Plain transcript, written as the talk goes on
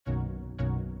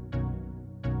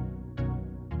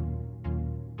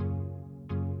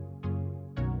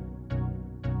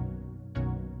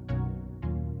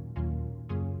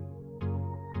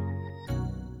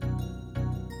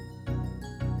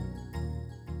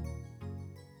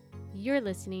You're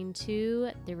listening to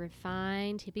the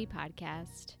Refined Hippie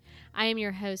Podcast. I am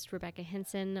your host, Rebecca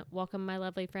Henson. Welcome, my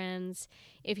lovely friends.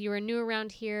 If you are new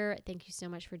around here, thank you so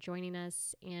much for joining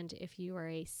us. And if you are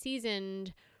a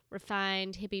seasoned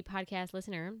Refined Hippie Podcast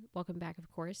listener, welcome back,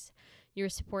 of course. Your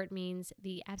support means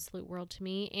the absolute world to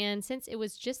me. And since it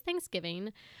was just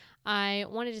Thanksgiving, I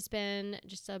wanted to spend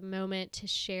just a moment to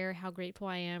share how grateful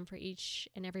I am for each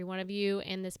and every one of you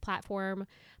and this platform.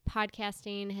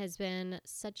 Podcasting has been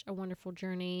such a wonderful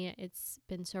journey. It's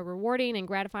been so rewarding and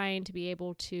gratifying to be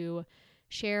able to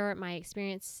share my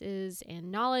experiences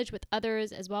and knowledge with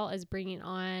others, as well as bringing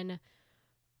on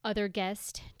other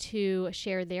guests to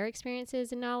share their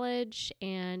experiences and knowledge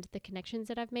and the connections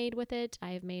that I've made with it.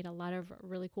 I have made a lot of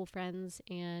really cool friends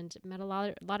and met a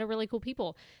lot of really cool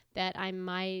people that I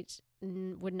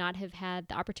would not have had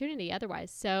the opportunity otherwise.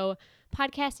 So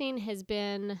podcasting has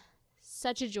been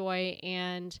such a joy,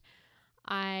 and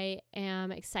I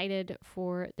am excited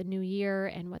for the new year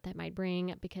and what that might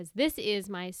bring, because this is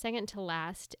my second to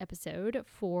last episode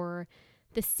for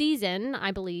the season,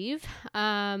 I believe.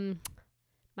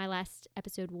 My last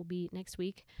episode will be next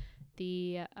week,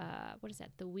 the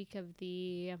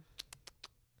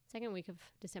second week of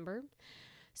December.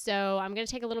 So I'm going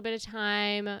to take a little bit of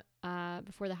time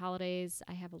before the holidays.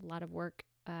 I have a lot of work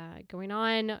going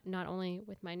on, not only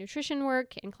with my nutrition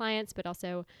work and clients, but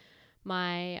also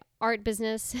my art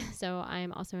business. So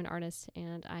I'm also an artist,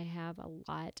 and I have a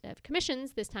lot of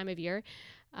commissions this time of year.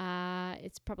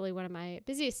 It's probably one of my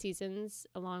busiest seasons,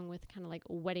 along with kind of like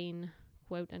wedding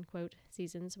quote unquote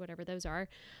seasons, whatever those are,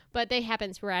 but they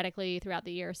happen sporadically throughout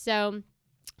the year. So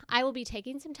I will be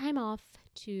taking some time off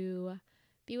to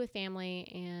be with family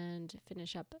and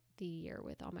finish up the year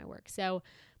with all my work. So,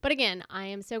 but again, I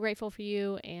am so grateful for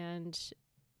you and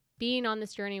being on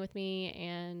this journey with me,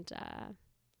 and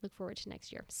look forward to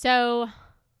next year. So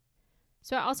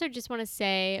I also just want to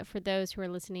say, for those who are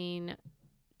listening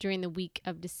during the week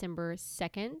of December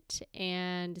 2nd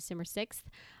and December 6th,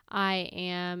 I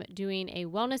am doing a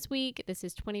wellness week. This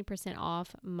is 20%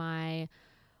 off my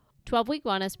 12-week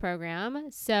wellness program.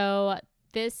 So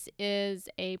this is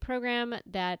a program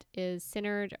that is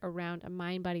centered around a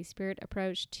mind, body, spirit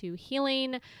approach to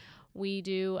healing. We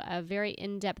do a very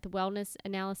in-depth wellness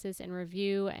analysis and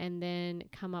review, and then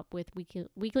come up with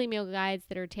weekly meal guides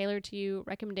that are tailored to you,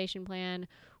 recommendation plan,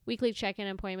 weekly check-in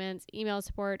appointments, email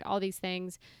support, all these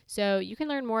things. So you can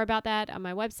learn more about that on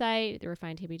my website,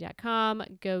 therefinedhippie.com.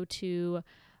 Go to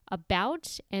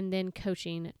About and then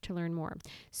Coaching to learn more.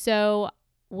 So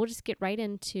we'll just get right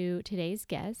into today's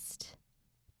guest,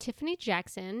 Tiffany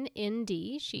Jackson,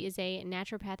 ND. She is a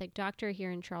naturopathic doctor here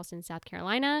in Charleston, South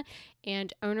Carolina,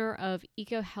 and owner of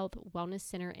Eco Health Wellness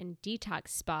Center and Detox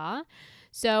Spa.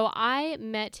 So I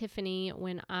met Tiffany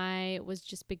when I was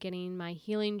just beginning my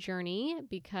healing journey,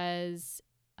 because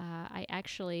I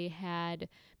actually had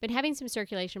been having some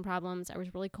circulation problems. I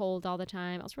was really cold all the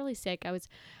time. I was really sick. I was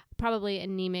probably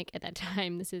anemic at that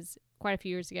time. This is quite a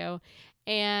few years ago.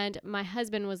 And my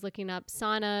husband was looking up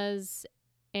saunas,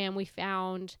 and we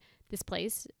found this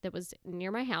place that was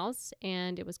near my house,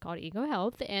 and it was called Eco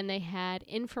Health, and they had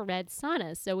infrared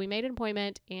saunas. So we made an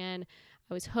appointment, and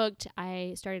I was hooked.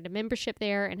 I started a membership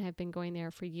there and have been going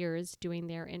there for years doing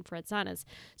their infrared saunas.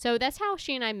 So that's how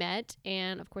she and I met.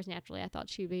 And of course, naturally, I thought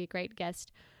she'd be a great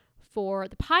guest for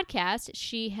the podcast.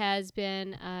 She has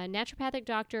been a naturopathic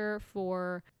doctor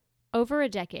for over a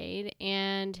decade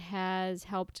and has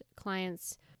helped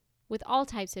clients with all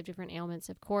types of different ailments,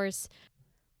 of course.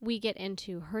 We get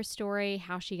into her story,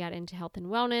 how she got into health and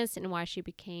wellness, and why she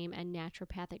became a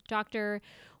naturopathic doctor.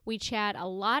 We chat a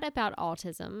lot about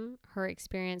autism, her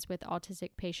experience with autistic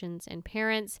patients and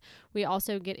parents. We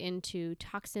also get into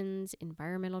toxins,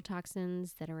 environmental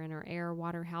toxins that are in our air,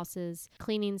 water, houses,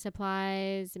 cleaning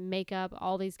supplies, makeup,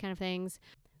 all these kind of things.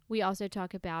 We also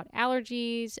talk about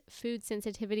allergies, food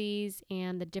sensitivities,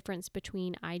 and the difference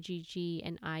between IgG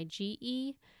and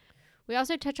IgE. We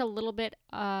also touch a little bit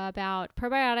about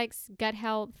probiotics, gut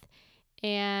health,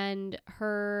 and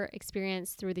her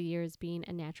experience through the years being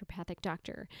a naturopathic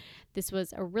doctor. This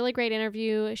was a really great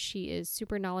interview. She is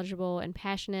super knowledgeable and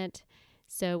passionate.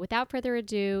 So without further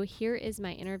ado, here is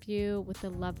my interview with the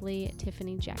lovely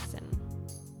Tiffany Jackson.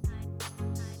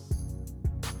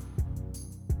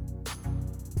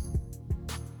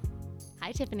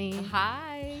 Hi, Tiffany.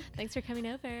 Hi. Thanks for coming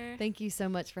over. Thank you so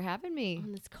much for having me.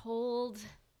 On this cold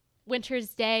winter's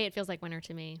day. It feels like winter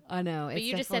to me. I know. But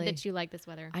you just said that you like this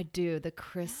weather. I do. The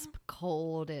crisp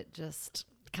cold, it just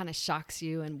kind of shocks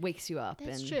you and wakes you up.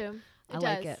 That's and true. I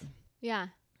like it. Yeah.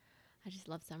 I just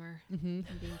love summer Mm-hmm.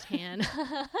 and being tan.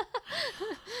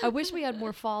 I wish we had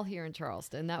more fall here in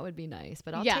Charleston. That would be nice.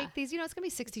 But I'll Yeah. take these. It's going to be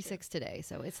 66 today.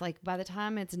 So it's like by the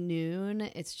time it's noon,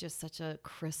 it's just such a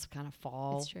crisp kind of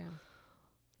fall. It's true.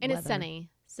 And it's weather. sunny.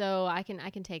 So I can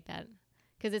take that.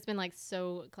 Because it's been like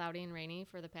so cloudy and rainy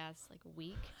for the past like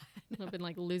week. I've been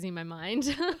like losing my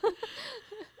mind.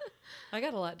 I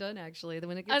got a lot done actually.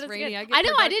 When it gets rainy, I get I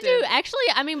know, I did too. productive. Actually,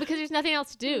 I mean, because there's nothing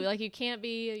else to do. Like you can't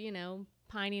be,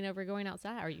 pining over going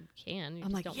outside, or you can. You I'm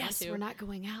just like, don't yes, want to. we're not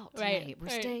going out Right, tonight. We're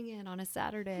right. staying in on a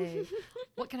Saturday.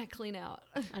 What can I clean out?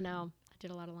 I know. I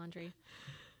did a lot of laundry.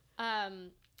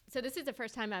 So this is the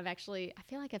first time I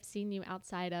feel like I've seen you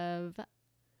outside of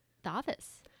the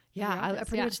office. Yeah, Your I office,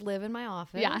 pretty much live in my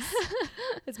office. Yeah.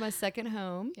 It's my second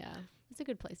home. Yeah. It's a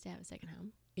good place to have a second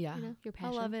home. Yeah. Your I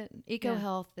passion. love it. Eco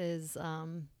health is,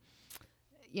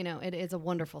 it is a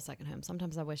wonderful second home.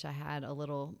 Sometimes I wish I had a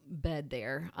little bed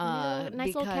there. Nice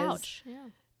little because couch. Yeah.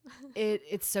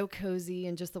 it's so cozy,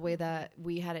 and just the way that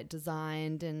we had it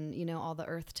designed, and, all the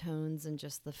earth tones and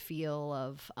just the feel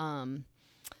of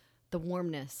the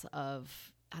warmness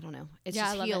of, I don't know. It's Yeah, I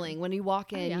just love healing. it. When you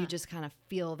walk in, yeah. you just kind of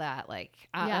feel that like,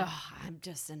 I'm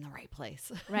just in the right place.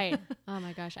 Right. Oh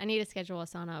my gosh. I need to schedule a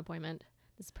sauna appointment.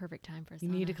 This is perfect time for a sauna. You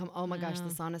need to come. Oh my gosh, the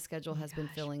know. sauna schedule has been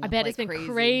filling I up bet like it's been crazy.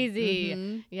 crazy.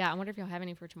 Mhm. Yeah. I wonder if you'll have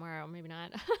any for tomorrow. Maybe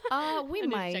not. We I need to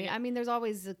check might. it. I mean, there's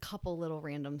always a couple little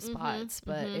random spots,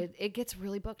 but it gets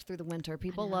really booked through the winter.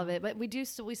 People love know. it, but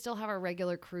we still have our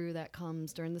regular crew that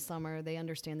comes during the summer. They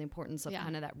understand the importance of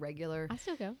kind of that regular I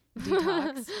still go.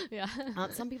 detox. Yeah.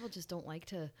 Some people just don't like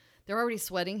to. They're already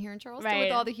sweating here in Charleston Right.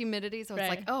 with all the humidity, so it's Right.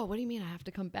 like, oh, what do you mean I have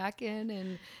to come back in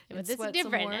and But this is sweat some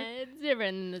different. more? It's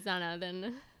different in the sauna than.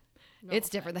 normal It's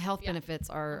different. The sweat. health Yeah. benefits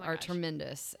Oh my are gosh.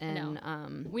 tremendous, and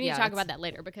We need to talk about that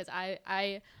later because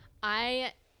I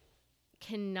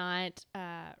cannot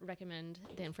recommend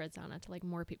the infrared sauna to like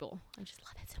more people. I just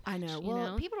love it so much. I know.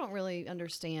 Well, people don't really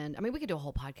understand. I mean, we could do a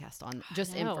whole podcast on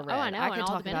just know. infrared. Oh, I know, I and could all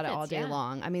talk the about it all benefits, day yeah.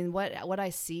 long. I mean, what I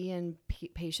see in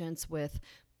patients with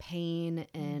pain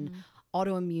and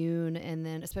autoimmune, and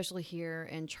then especially here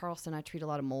in Charleston, I treat a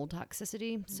lot of mold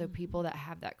toxicity. So people that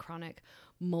have that chronic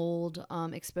mold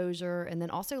exposure, and then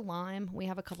also Lyme. We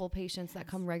have a couple of patients that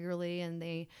come regularly, and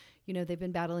they've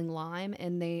been battling Lyme,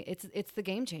 and it's the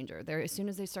game changer. As soon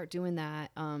as they start doing that,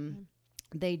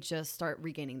 they just start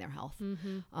regaining their health.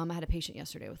 I had a patient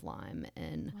yesterday with Lyme,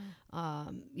 and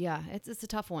it's a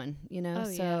tough one, Oh, so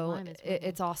yeah, Lyme is horrible.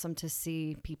 it's awesome to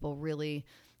see people really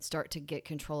start to get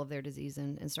control of their disease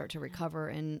and start to recover.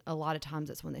 And a lot of times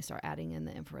it's when they start adding in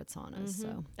the infrared saunas.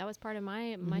 So that was part of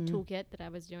my toolkit that I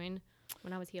was doing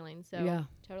when I was healing. So Yeah.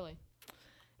 totally.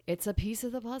 it's a piece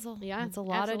of the puzzle. Yeah, It's a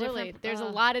lot absolutely. of different. There's a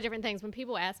lot of different things. When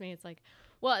people ask me, it's like,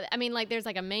 well, I mean, like there's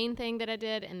like a main thing that I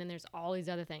did, and then there's all these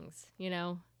other things,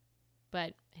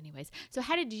 But anyways, so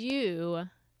how did you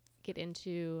get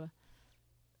into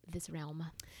this realm?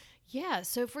 Yeah.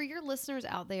 So for your listeners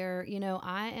out there,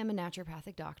 I am a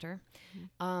naturopathic doctor.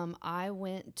 I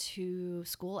went to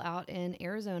school out in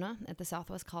Arizona at the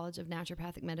Southwest College of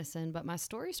Naturopathic Medicine, but my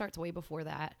story starts way before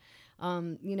that.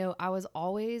 I was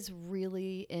always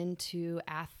really into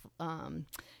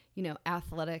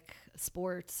athletic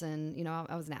sports, and,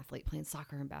 I was an athlete playing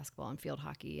soccer and basketball and field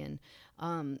hockey. And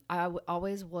I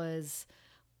always was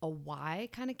a why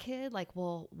kind of kid. Like,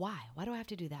 well, why? Why do I have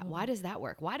to do that? Why does that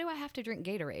work? Why do I have to drink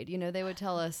Gatorade? They would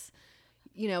tell us,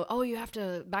 oh, you have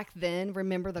to, back then,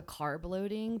 remember the carb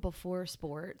loading before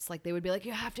sports. Like, they would be like,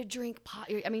 you have to drink,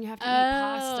 you have to eat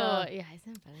pasta. Yeah,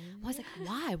 isn't that funny? I was like,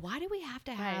 why? Why do we have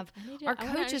to have, I our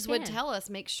wanna coaches would understand. tell us,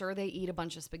 make sure they eat a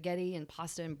bunch of spaghetti and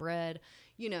pasta and bread,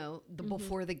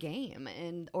 before the game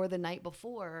or the night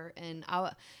before. And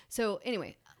so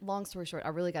anyway, long story short, I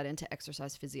really got into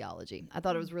exercise physiology. I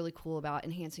thought it was really cool about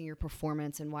enhancing your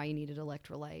performance and why you needed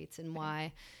electrolytes and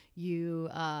why you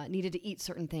needed to eat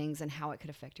certain things and how it could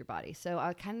affect your body. So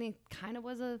I kind of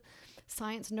was a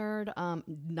science nerd.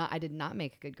 I did not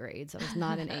make good grades. I was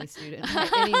not an A student by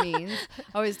any means. I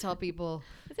always tell people,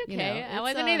 It's okay. I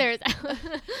wasn't either.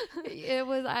 it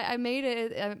was. I made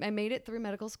it. I made it through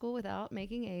medical school without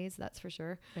making A's. That's for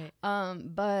sure. Right.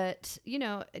 But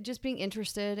just being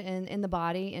interested in the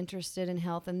body, interested in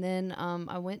health, and then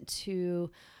I went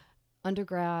to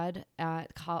undergrad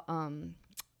at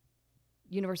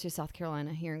University of South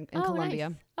Carolina here in Columbia.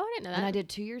 Nice. Oh, I didn't know that. And I did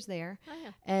 2 years there. Oh, yeah.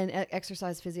 And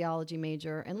exercise physiology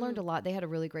major, and learned a lot. They had a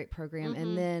really great program.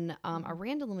 And then I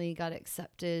randomly got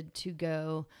accepted to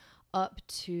go up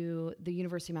to the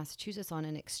University of Massachusetts on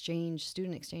an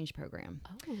student exchange program.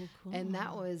 Oh, cool. And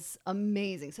that was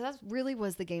amazing. So that really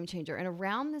was the game changer. And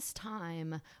around this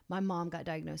time, my mom got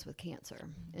diagnosed with cancer.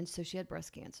 And so she had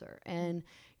breast cancer. And,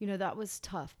 you know, that was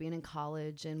tough being in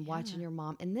college and watching your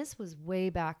mom. And this was way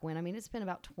back when, I mean, it's been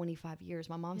about 25 years.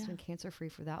 My mom's been cancer free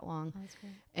for that long. Oh, that's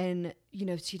great. And, you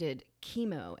know, she did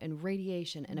chemo and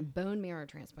radiation and a bone marrow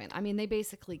transplant. I mean, they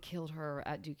basically killed her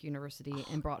at Duke University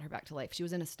and brought her back to life. She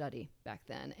was in a study back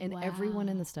then, and everyone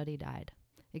in the study died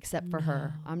except for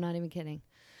her. I'm not even kidding.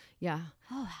 Yeah.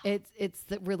 Oh, wow. It's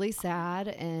really sad,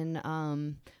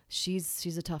 and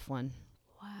she's a tough one.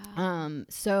 Wow.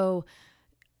 So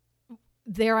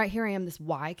here I am, this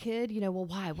why kid, you know, well,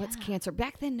 why? What's cancer?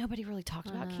 Back then, nobody really talked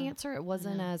about cancer. It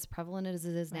wasn't as prevalent as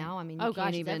it is now. I mean, it's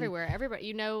everywhere. Everybody,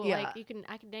 you know, like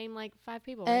I could name like 5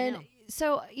 people right and now.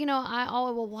 So, you know,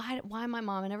 why my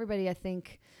mom and everybody, I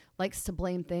think, likes to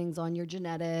blame things on your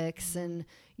genetics and,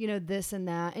 you know, this and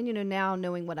that. And, you know, now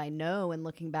knowing what I know and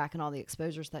looking back and all the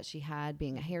exposures that she had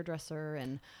being a hairdresser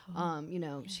and, you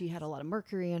know, she had a lot of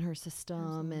mercury in her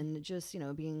system and just, you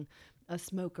know, being a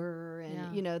smoker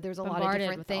and, you know, there's a lot of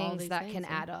different things that can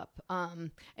add up.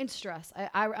 And stress.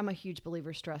 I'm a huge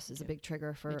believer stress is a big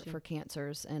trigger for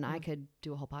cancers, and I could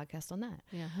do a whole podcast on that.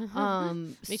 Yeah.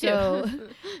 Me so too.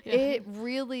 it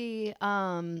really,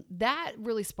 that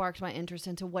really sparked my interest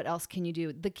into what else can you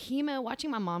do? The chemo,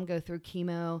 watching my mom go through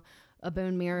chemo, a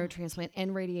bone marrow transplant,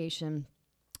 and radiation,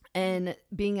 and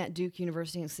being at Duke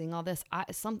University and seeing all this, I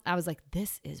was like,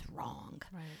 this is wrong.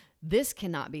 Right. This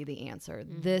cannot be the answer.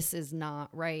 This is not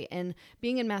right. And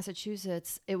being in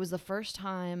Massachusetts, it was the first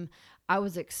time I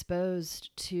was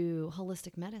exposed to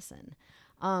holistic medicine.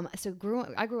 So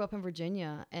I grew up in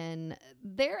Virginia, and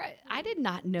there I did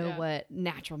not know what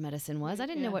natural medicine was. I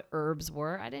didn't know what herbs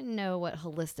were. I didn't know what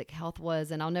holistic health was.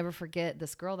 And I'll never forget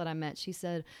this girl that I met. She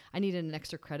said, I needed an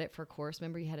extra credit for a course.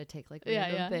 Remember, you had to take like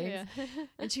random things. Yeah.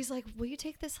 And she's like, will you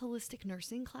take this holistic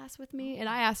nursing class with me? And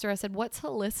I asked her, I said, what's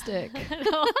holistic?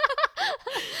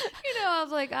 You know, I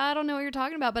was like, I don't know what you're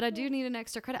talking about, but I do need an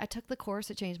extra credit. I took the course.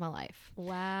 It changed my life.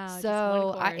 Wow.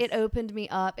 So it opened me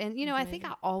up. And, you know, I think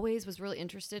I always was really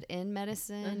interested in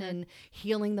medicine and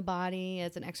healing the body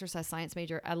as an exercise science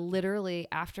major. I literally,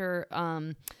 after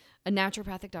a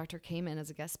naturopathic doctor came in as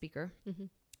a guest speaker,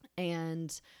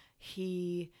 and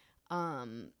he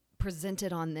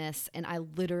presented on this, and I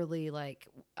literally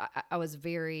I was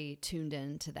very tuned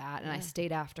into that, and I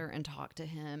stayed after and talked to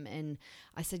him, and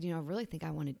I said, you know, I really think I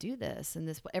want to do this,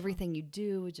 and everything you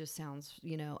do just sounds,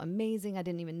 you know, amazing. I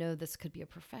didn't even know this could be a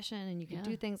profession and you could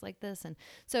do things like this. And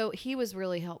so he was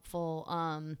really helpful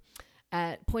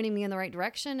at pointing me in the right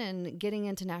direction and getting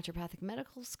into naturopathic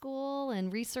medical school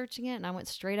and researching it. And I went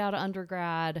straight out of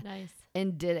undergrad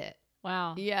and did it.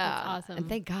 Wow. Yeah. That's awesome. And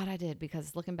thank God I did,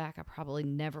 because looking back, I probably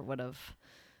never would have,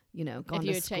 you know, gone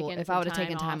to school if I would have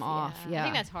taken time off. Yeah. I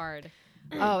think that's hard.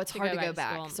 Oh, it's hard to go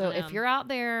back. So if you're out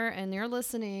there and you're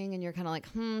listening and you're kind of like,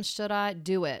 should I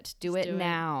do it? Do it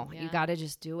now. You got to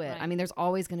just do it. Right. I mean, there's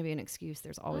always going to be an excuse.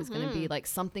 There's always going to be like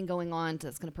something going on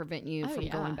that's going to prevent you from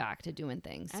going back to doing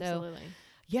things. Absolutely. So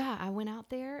yeah, I went out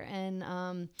there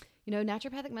and, you know,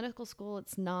 naturopathic medical school,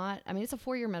 it's a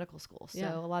 4-year medical school.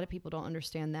 So a lot of people don't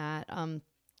understand that.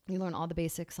 You learn all the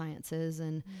basic sciences,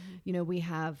 and, you know, we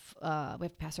have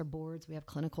to pass our boards. We have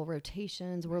clinical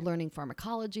rotations. We're learning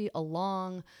pharmacology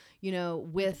along, you know,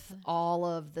 with all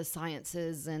of the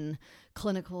sciences and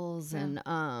clinicals,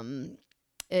 and,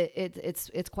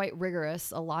 it's quite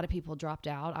rigorous. A lot of people dropped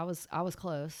out. I was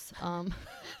close.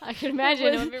 I can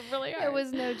imagine it would be really hard. It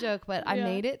was no joke, but I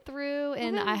made it through,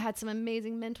 and I had some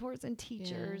amazing mentors and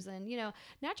teachers. And, you know,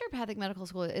 naturopathic medical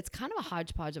school, it's kind of a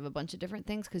hodgepodge of a bunch of different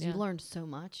things, because you learn so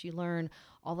much. You learn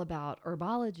all about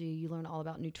herbology. You learn all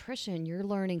about nutrition. You're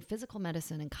learning physical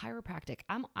medicine and chiropractic.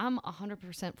 I'm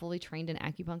 100% fully trained in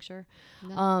acupuncture.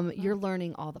 You're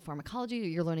learning all the pharmacology.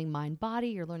 You're learning mind body.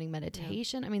 You're learning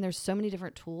meditation. I mean, there's so many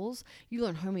different tools. You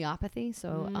learn homeopathy.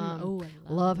 So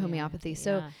I love homeopathy.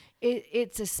 So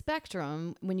it's a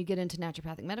spectrum when you get into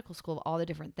naturopathic medical school of all the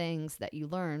different things that you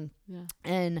learn.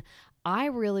 And I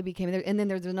really became there. And then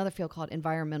there's another field called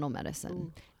environmental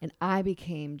medicine. And I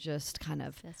became just kind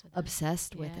of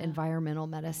obsessed with environmental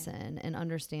medicine and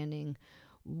understanding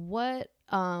what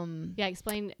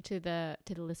explain to the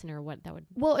listener what that would.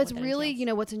 Well, it's really entails. You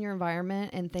know, what's in your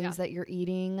environment and things that you're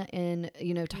eating, and,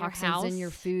 you know, toxins in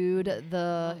your food,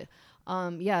 the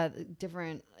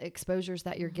different exposures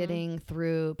that you're getting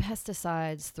through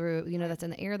pesticides, through, that's in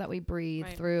the air that we breathe,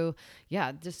 through,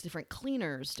 just different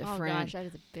cleaners, different. Oh gosh, that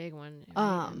is a big one.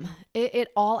 It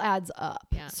all adds up.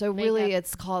 Yeah. So really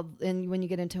it's called, and when you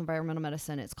get into environmental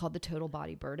medicine, it's called the total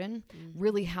body burden.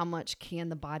 Really, how much can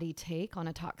the body take on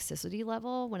a toxicity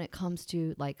level when it comes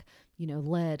to like,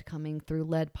 lead coming through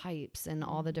lead pipes and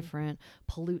all the different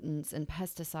pollutants and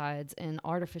pesticides and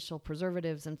artificial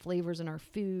preservatives and flavors in our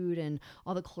food and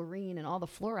all the chlorine and all the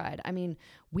fluoride. I mean,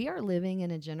 we are living in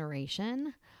a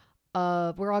generation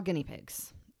of, we're all guinea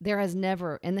pigs. There has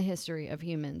never in the history of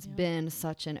humans been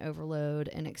such an overload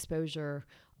and exposure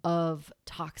of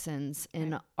toxins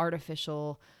and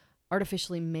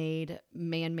artificially made,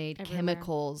 man-made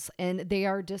chemicals. And they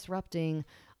are disrupting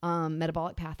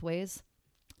metabolic pathways.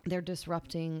 They're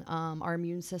disrupting our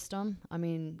immune system. I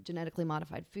mean, genetically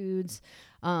modified foods,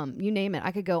 you name it.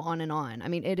 I could go on and on. I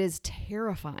mean, it is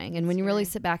terrifying. And when you really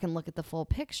sit back and look at the full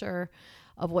picture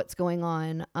of what's going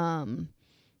on,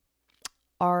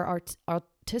 our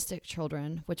autistic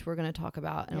children, which we're going to talk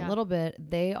about in a little bit,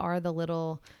 they are the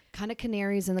little kind of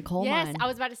canaries in the coal mine. Yes, I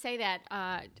was about to say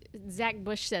that. Zach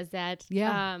Bush says that.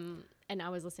 Yeah. And I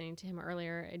was listening to him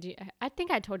earlier. I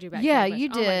think I told you about. Yeah, Bush. you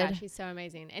did. Oh my gosh, he's so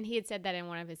amazing. And he had said that in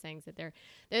one of his things that they're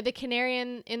the canary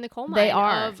in the coal mine. They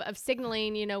are of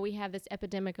signaling. We have this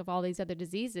epidemic of all these other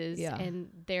diseases. Yeah. And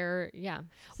they're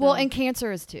Well, and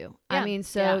cancer is too. Yeah. I mean,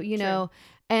 so true.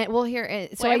 And well, here,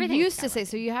 so I used to say, like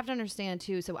so you have to understand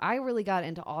too. So I really got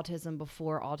into autism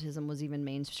before autism was even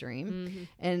mainstream,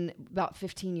 and about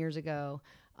 15 years ago.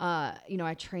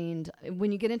 I trained,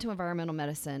 when you get into environmental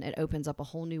medicine, it opens up a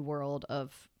whole new world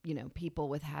of, people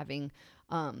with having,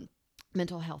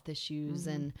 mental health issues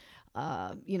and,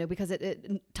 because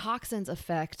toxins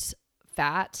affect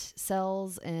fat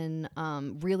cells and,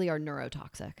 really are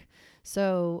neurotoxic.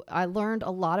 So I learned a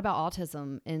lot about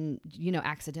autism and,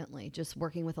 accidentally just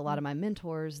working with a lot of my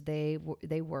mentors, they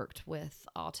worked with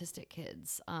autistic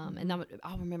kids. And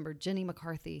I'll remember Jenny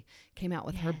McCarthy came out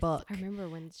with her book. I remember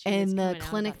when she and the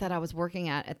clinic that I was working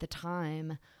at the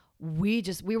time, we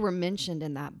were mentioned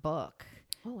in that book.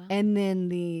 Oh, wow. And then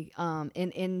the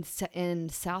in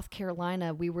South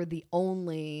Carolina, we were the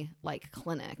only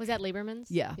clinic. Was that Lieberman's?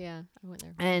 Yeah. Yeah, I went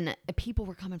there. And people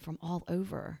were coming from all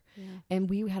over. Yeah. And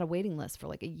we had a waiting list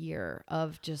for a year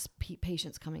of just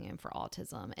patients coming in for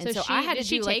autism. And so I had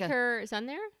to take her son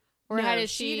there? Or no, how did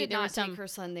she did not take her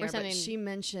son there, but she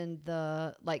mentioned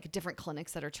the different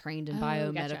clinics that are trained in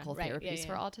biomedical therapies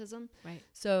for autism. Right.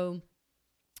 So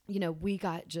we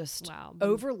got just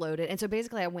overloaded. And so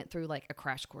basically I went through a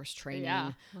crash course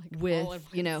training with,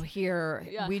 here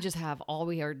we just have all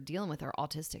we are dealing with are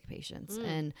autistic patients.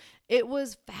 And it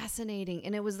was fascinating.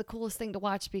 And it was the coolest thing to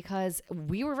watch because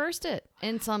we reversed it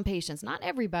in some patients, not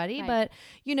everybody, but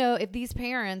if these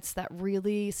parents that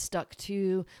really stuck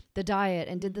to the diet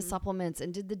and did the supplements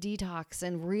and did the detox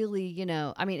and really,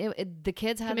 the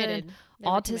kids had an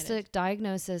autistic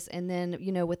diagnosis. And then,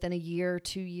 within a year,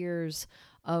 2 years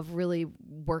of really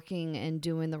working and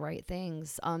doing the right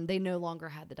things, they no longer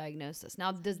had the diagnosis.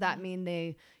 Now, does that mean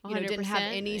they didn't have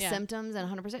any symptoms and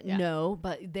 100%? No,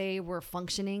 but they were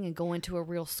functioning and going to a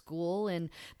real school,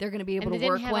 and they're going to be able to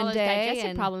work one day.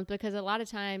 Digestive problems, because a lot of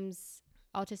times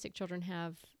autistic children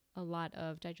have a lot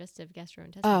of digestive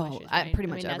gastrointestinal issues. Right? Pretty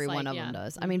much every one of them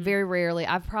does. I mean, very rarely.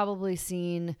 I've probably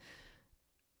seen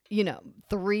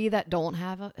 3 that don't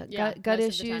have gut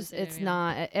issues. It's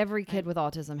not every kid with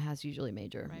autism has usually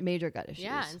major gut issues.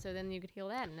 Yeah, and so then you could heal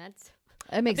that, and that's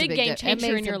it makes a big game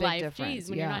changer in your life. Difference. Jeez,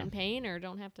 when you're not in pain or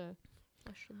don't have to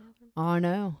flush the bathroom. Oh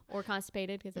no. Or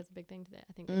constipated, because that's a big thing to that.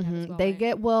 I think they have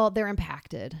as well, they're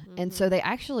impacted, and so they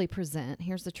actually present.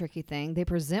 Here's the tricky thing: they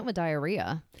present with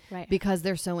diarrhea, because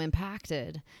they're so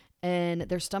impacted. And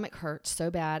their stomach hurts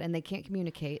so bad and they can't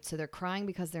communicate. So they're crying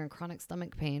because they're in chronic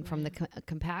stomach pain from the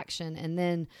compaction. And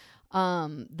then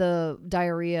the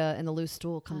diarrhea and the loose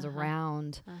stool comes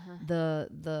around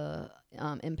the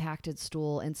impacted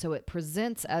stool. And so it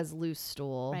presents as loose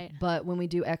stool. Right. But when we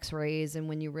do x-rays and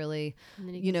when you really,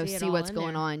 see what's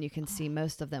going on, you can see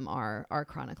most of them are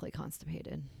chronically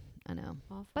constipated. I know.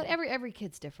 Awful. But every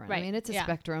kid's different. Right. I mean, it's a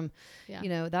spectrum.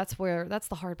 Yeah. That's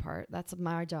the hard part. That's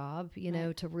my job,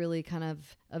 to really kind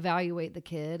of evaluate the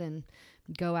kid and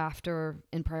go after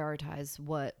and prioritize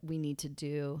what we need to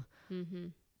do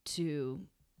to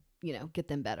get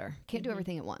them better. Can't do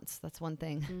everything at once. That's one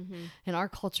thing. Mm-hmm. In our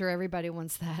culture, everybody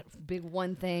wants that big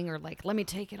one thing, or like, let me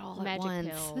take it all Magic at once.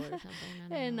 pill or something.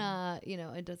 And,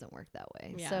 it doesn't work that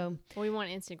way. Yeah. So we want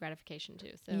instant gratification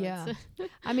too. So yeah.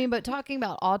 I mean, but talking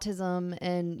about autism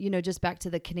and, just back to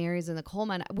the canaries in the coal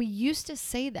mine, we used to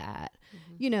say that,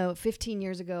 15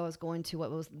 years ago, I was going to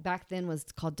what was back then was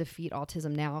called Defeat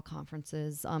Autism Now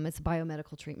conferences. It's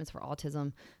biomedical treatments for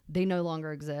autism. They no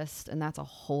longer exist. And that's a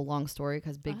whole long story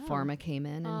because Big Pharma came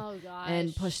in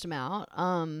and pushed them out.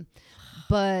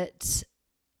 But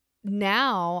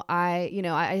now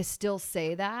I still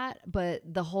say that, but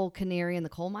the whole canary in the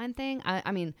coal mine thing,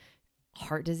 I mean,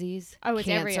 heart disease, it's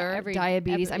cancer, every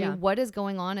diabetes. I mean, what is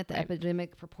going on at the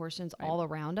epidemic proportions all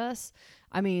around us?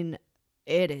 I mean,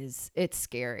 it's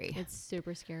scary. It's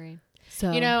super scary.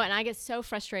 So, and I get so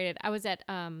frustrated. I was at,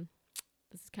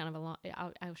 this is kind of a long,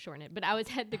 I'll shorten it, but I was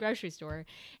at the grocery store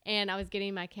and I was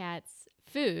getting my cat's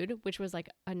food, which was like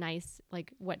a nice,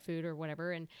 like wet food or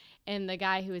whatever. And the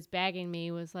guy who was bagging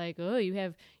me was like, oh,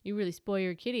 you really spoil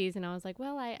your kitties. And I was like,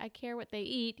 well, I care what they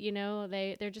eat.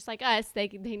 They're just like us. They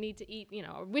need to eat,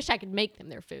 I wish I could make them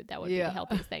their food. That would be the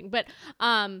healthiest thing. But,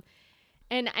 and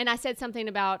I said something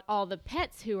about all the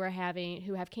pets who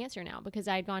have cancer now, because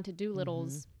I had gone to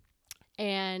Doolittle's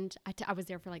and I was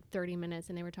there for like 30 minutes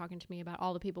and they were talking to me about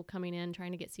all the people coming in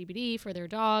trying to get CBD for their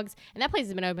dogs. And that place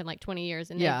has been open like 20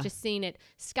 years and they've just seen it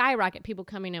skyrocket, people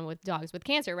coming in with dogs with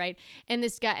cancer, right? And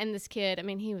this kid, I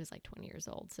mean, he was like 20 years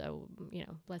old. So,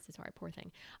 bless his heart, poor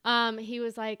thing. He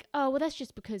was like, oh, well, that's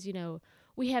just because,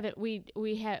 we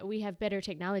have better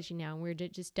technology now and we're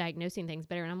just diagnosing things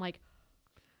better. And I'm like,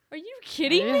 are you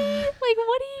kidding me? Like,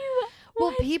 what do you...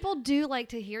 Well, people do like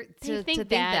to think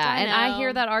that. And I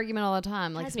hear that argument all the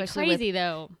time. Like, especially crazy, with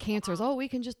though. Cancers. Oh, we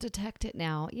can just detect it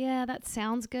now. Yeah, that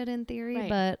sounds good in theory,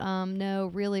 but no,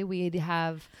 really, we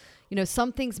have,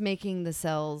 something's making the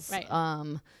cells,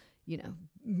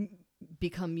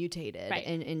 become mutated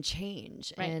and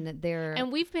change,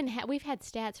 and we've had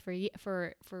stats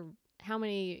for how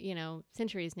many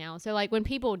centuries now. So like when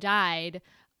people died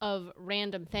of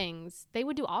random things, they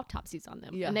would do autopsies on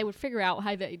them and they would figure out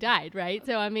how they died, right?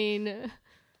 So I mean,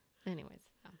 anyways,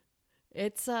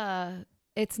 it's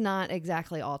not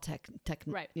exactly all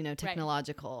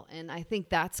technological, and I think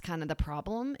that's kind of the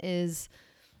problem is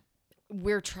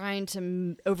we're trying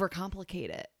to overcomplicate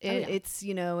it. It's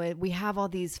we have all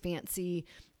these fancy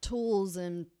tools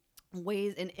and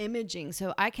ways and imaging,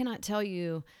 so I cannot tell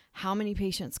you how many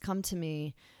patients come to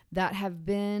me that have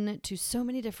been to so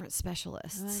many different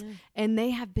specialists, and they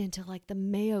have been to like the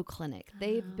Mayo Clinic.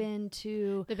 They've been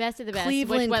to the best of the best,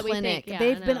 Cleveland Clinic.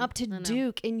 They've been up to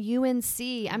Duke and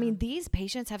UNC. I mean, these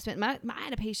patients have spent. I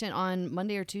had a patient on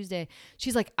Monday or Tuesday.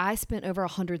 She's like, I spent over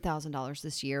 $100,000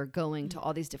 this year going to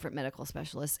all these different medical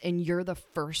specialists, and you're the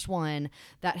first one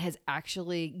that has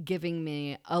actually giving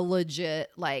me a legit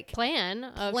like plan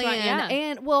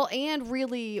and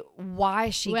really why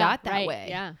she got that way.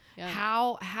 Yeah.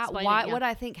 What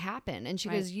I think happened. And she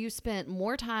goes, you spent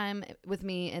more time with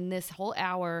me in this whole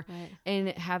hour and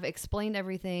have explained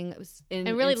everything and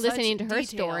really listening to her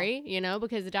story,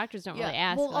 because the doctors don't really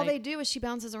ask. Well, all they do is she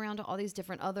bounces around to all these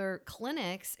different other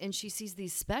clinics and she sees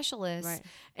these specialists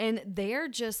and they're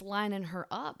just lining her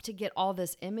up to get all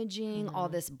this imaging, all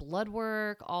this blood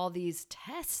work, all these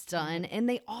tests done, and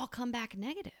they all come back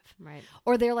negative. Right.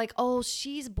 Or they're like, oh,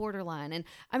 she's borderline. And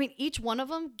I mean, each one of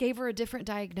them gave her a different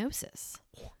diagnosis.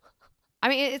 I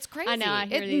mean, it's crazy. I know.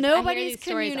 Nobody's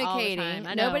communicating.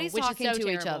 Nobody's talking to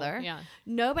each other. Yeah.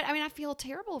 Nobody. I mean, I feel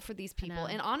terrible for these people.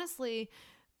 And honestly,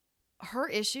 her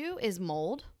issue is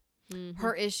mold. Mm-hmm.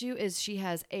 Her issue is she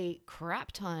has a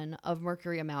crap ton of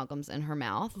mercury amalgams in her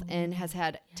mouth and has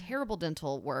had terrible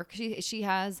dental work. She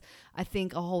has, I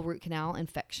think, a whole root canal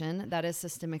infection that is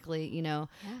systemically,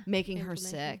 making her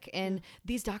sick. And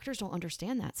these doctors don't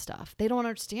understand that stuff. They don't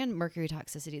understand mercury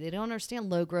toxicity. They don't understand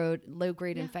low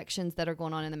grade infections that are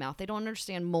going on in the mouth. They don't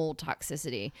understand mold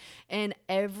toxicity. And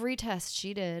every test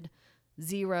she did,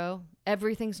 0.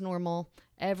 Everything's normal.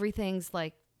 Everything's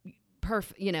like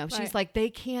perfect, she's like, they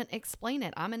can't explain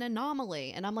it. I'm an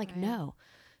anomaly. And I'm like, no,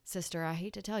 sister, I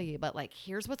hate to tell you, but like,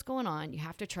 here's what's going on. You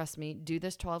have to trust me. Do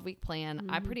this 12-week plan.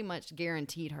 I pretty much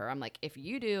guaranteed her. I'm like, if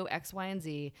you do X, Y, and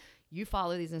Z, you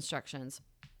follow these instructions,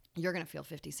 you're going to feel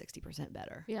 50-60%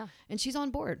 better. Yeah. And she's on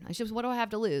board. She goes, what do I have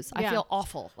to lose? I Yeah. feel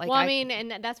awful. Like, well, I mean,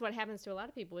 and that's what happens to a lot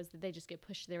of people is that they just get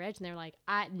pushed to their edge and they're like,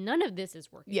 none of this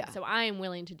is working. Yeah. So I am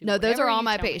willing to do No, those are all you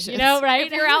my tell me. patients. You know, right?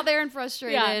 If you're out there and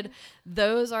frustrated, Yeah.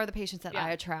 those are the patients that Yeah. I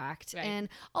attract. Right. And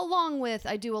along with,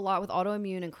 I do a lot with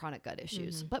autoimmune and chronic gut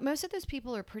issues. Mm-hmm. But most of those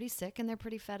people are pretty sick and they're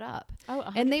pretty fed up. Oh,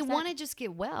 100%. And they want to just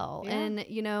get well. Yeah. And,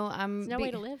 you know, There's no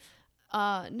way to live.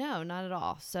 No, not at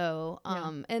all. So,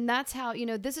 and that's how, you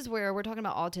know, this is where we're talking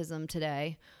about autism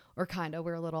today, or kind of,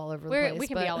 we're a little all over the place. We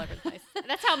can be all over the place.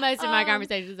 That's how most of my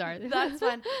conversations are. That's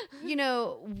fine. You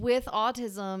know, with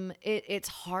autism, it's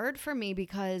hard for me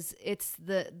because it's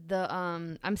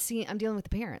I'm dealing with the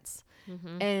parents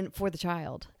and for the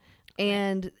child.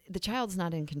 And the child's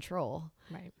not in control.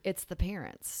 Right. It's the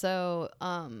parents. So,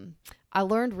 I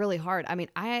learned really hard. I mean,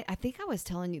 I think I was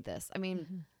telling you this. I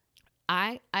mean,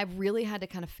 I really had to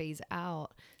kind of phase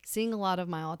out seeing a lot of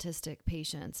my autistic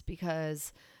patients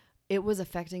because it was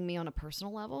affecting me on a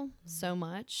personal level so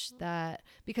much that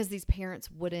because these parents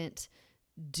wouldn't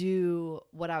do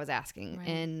what I was asking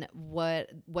and what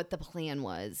the plan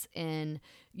was. And,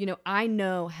 you know, I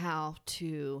know how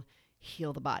to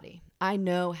heal the body. I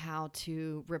know how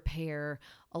to repair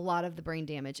a lot of the brain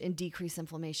damage and decrease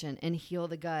inflammation and heal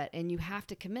the gut. And you have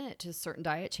to commit to certain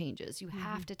diet changes. You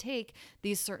have to take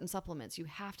these certain supplements. You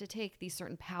have to take these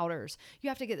certain powders. You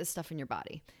have to get this stuff in your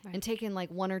body. Right. And taking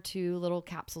like 1 or 2 little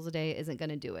capsules a day isn't going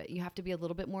to do it. You have to be a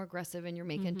little bit more aggressive, and you're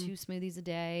making 2 smoothies a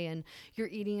day and you're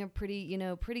eating a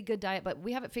pretty good diet, but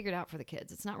we have it figured out for the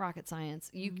kids. It's not rocket science.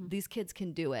 These kids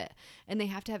can do it, and they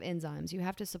have to have enzymes. You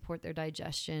have to support their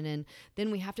digestion, and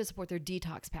then we have to support their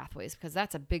detox pathways, because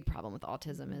that's a big problem with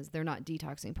autism is they're not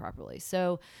detoxing properly.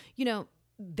 So, you know,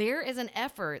 there is an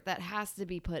effort that has to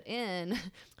be put in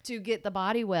to get the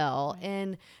body well. Right.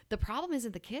 And the problem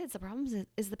isn't the kids. The problem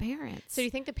is the parents. So do you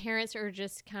think the parents are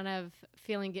just kind of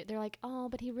feeling good? They're like, oh,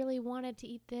 but he really wanted to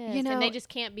eat this. You know, and they just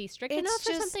can't be strict enough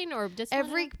or something? Or just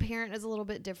every parent is a little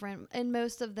bit different, and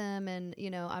most of them, and, you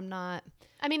know, I'm not.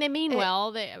 I mean, they mean well.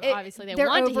 Obviously, they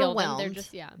want to heal them. They're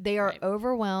just, They are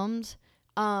overwhelmed.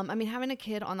 I mean, having a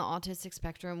kid on the autistic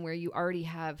spectrum where you already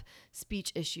have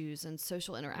speech issues and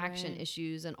social interaction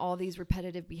issues and all these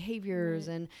repetitive behaviors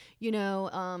and, you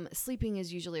know, sleeping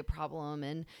is usually a problem.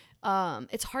 And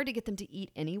it's hard to get them to eat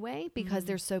anyway because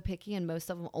they're so picky, and most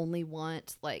of them only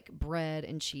want like bread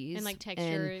and cheese. And like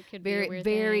texture, it could very, be a weird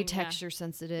very thing. texture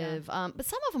sensitive. Yeah. But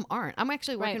some of them aren't. I'm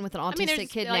actually working with an autistic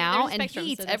kid like, now, and he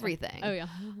eats everything. Oh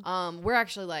yeah. We're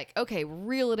actually like, okay,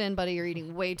 reel it in, buddy. You're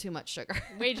eating way too much sugar.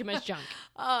 Way too much junk.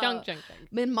 Junk.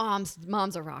 And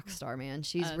mom's a rock star, man.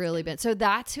 She's really been. So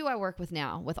that's who I work with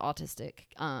now with autistic.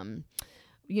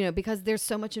 You know, because there's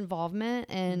so much involvement,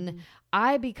 and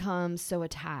I become so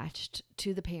attached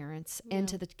to the parents and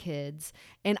to the kids.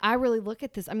 And I really look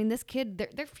at this. I mean, this kid,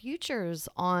 their future's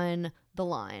on the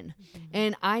line.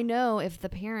 And I know if the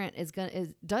parent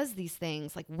does these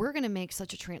things, like, we're going to make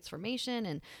such a transformation,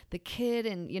 and the kid,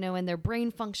 and, you know, and their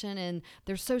brain function and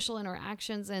their social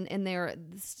interactions and their,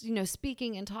 you know,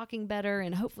 speaking and talking better.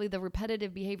 And hopefully the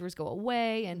repetitive behaviors go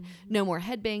away, and no more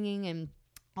head banging and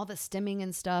all the stimming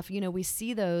and stuff. You know, we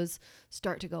see those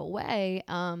start to go away.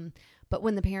 But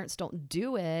when the parents don't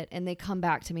do it, and they come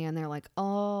back to me and they're like,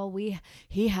 oh,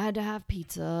 he had to have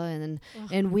pizza,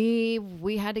 and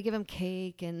we had to give him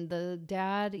cake, and the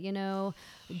dad, you know,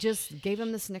 just gave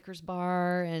him the Snickers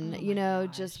bar, and, you know,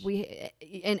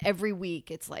 and every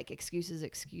week it's like excuses.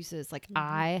 Like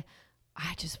I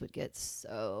just would get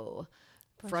so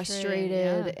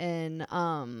frustrated and,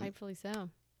 rightfully so.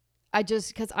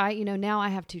 because you know, now I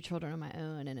have 2 children of my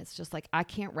own, and it's just like, I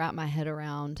can't wrap my head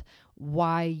around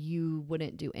why you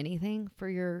wouldn't do anything for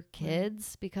your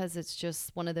kids, because it's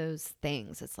just one of those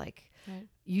things. It's like,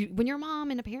 when you're a mom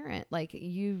and a parent, like,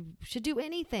 you should do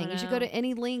anything. You should go to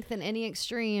any length and any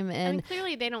extreme. And I mean,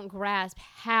 clearly they don't grasp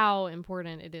how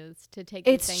important it is to take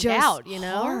these things out, you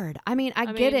know? Hard. I mean,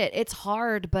 I get it. It's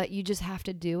hard, but you just have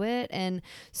to do it. And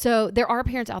so there are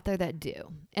parents out there that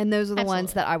do. And those are the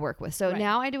ones that I work with. So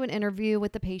now I do an interview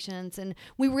with the patients, and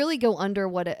we really go over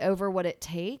what it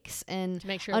takes, and to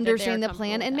make sure understand the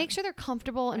plan, and make sure they're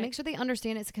comfortable, and make sure they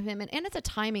understand it's a commitment, and it's a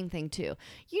timing thing too.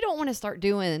 You don't want to start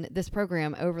doing this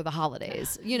program over the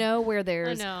holidays, you know, where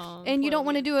there's, and you don't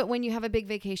want to do it when you have a big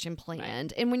vacation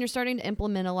planned, and when you're starting to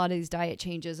implement a lot of these diet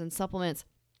changes and supplements.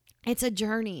 It's a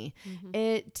journey.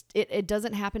 It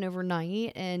doesn't happen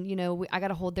overnight. And, you know, I got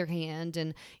to hold their hand.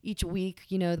 And each week,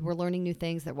 you know, we're learning new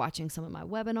things. They're watching some of my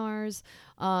webinars,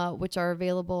 which are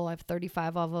available. I have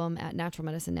 35 of them at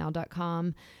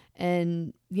naturalmedicinenow.com.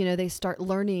 And, they start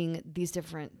learning these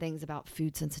different things about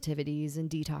food sensitivities and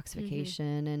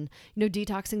detoxification and,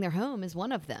 detoxing their home is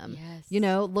one of them. Yes,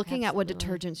 Looking at what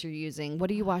detergents you're using. What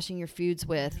are you washing your foods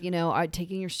with? Are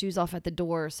taking your shoes off at the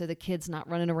door so the kid's not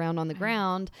running around on the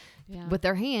ground with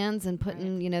their hands and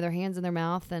putting, their hands in their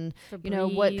mouth and,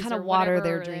 Febreze what kind of water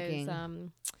they're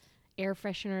drinking. Air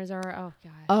fresheners are, oh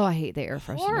gosh. Oh, I hate the air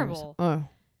fresheners. Horrible. Oh.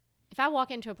 If I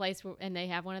walk into a place and they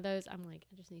have one of those, I'm like,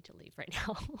 I just need to leave right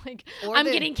now. Or I'm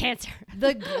getting cancer.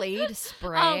 The Glade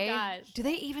spray. Oh gosh. Do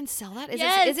they even sell that?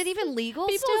 Yes. Is it even legal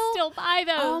People still buy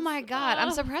those. Oh my God.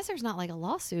 I'm surprised there's not like a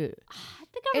lawsuit.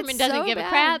 The government It's doesn't so give a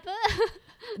bad. crap.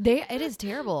 It is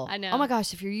terrible. I know. Oh my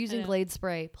gosh. If you're using Glade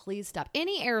spray, please stop.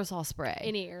 Any aerosol spray.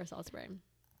 Any aerosol spray.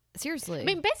 Seriously. I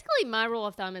mean, basically, my rule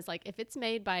of thumb is like, if it's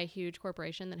made by a huge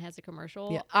corporation that has a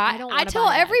commercial, I tell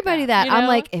everybody that. I'm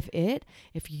like,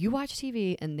 if you watch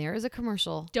TV and there is a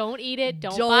commercial, don't eat it.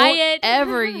 Don't buy it.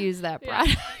 Ever use that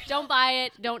product. Don't buy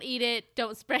it. Don't eat it.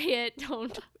 Don't spray it.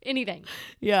 Don't anything.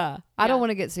 Yeah. I don't want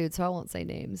to get sued, so I won't say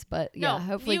names. But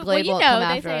hopefully Glade won't come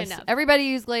after us. Enough. Everybody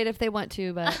use Glade if they want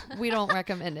to, but we don't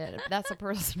recommend it. That's a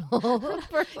personal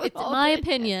It's my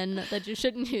opinion that you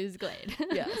shouldn't use Glade.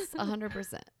 Yes,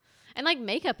 100%. And like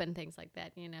makeup and things like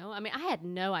that, I mean, I had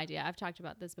no idea. I've talked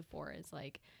about this before. It's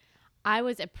like, I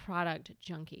was a product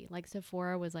junkie. Like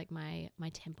Sephora was like my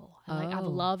temple. I've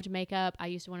loved makeup. I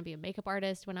used to want to be a makeup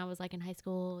artist when I was like in high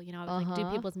school. I would like do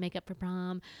people's makeup for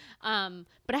prom.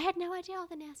 But I had no idea all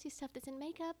the nasty stuff that's in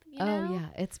makeup. Oh yeah,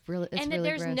 it's really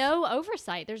there's gross. no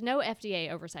oversight. There's no FDA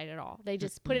oversight at all. They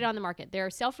just put it on the market. They're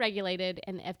self-regulated,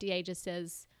 and the FDA just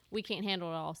says we can't handle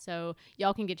it all. So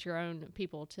y'all can get your own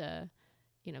people to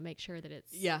make sure that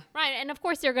it's right. And of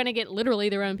course they're going to get literally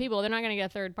their own people. They're not going to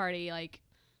get a third party, like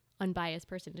unbiased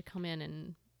person to come in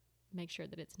and make sure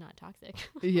that it's not toxic.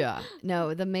 Yeah.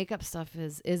 No, the makeup stuff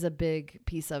is a big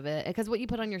piece of it because what you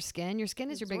put on your skin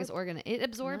is your biggest organ. It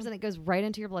absorbs and it goes right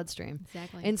into your bloodstream.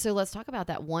 Exactly. And so let's talk about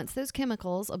that. Once those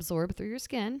chemicals absorb through your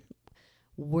skin,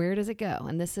 where does it go?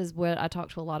 And this is what I talk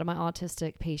to a lot of my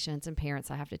autistic patients and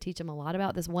parents. I have to teach them a lot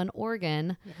about this one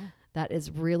organ that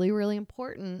is really, really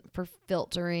important for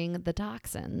filtering the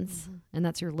toxins, and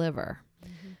that's your liver.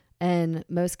 And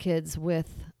most kids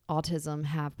with autism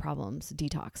have problems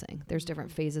detoxing. There's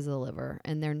different phases of the liver,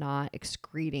 and they're not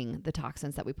excreting the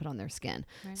toxins that we put on their skin.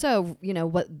 Right. So,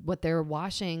 what they're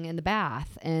washing in the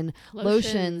bath and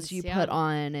lotions you put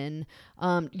on and,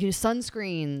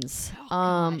 sunscreens.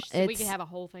 So we could have a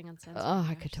whole thing on sunscreen. Oh,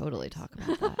 I could totally talk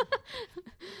about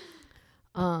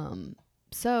that.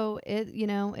 So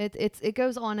it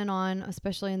goes on and on,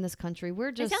 especially in this country.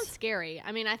 It sounds scary.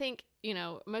 I mean, I think,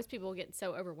 most people get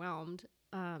so overwhelmed,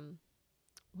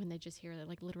 when they just hear that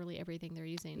like literally everything they're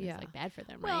using is like bad for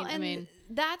them, right? I mean,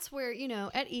 that's where,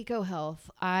 at EcoHealth,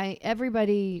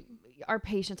 our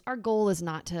patients, our goal is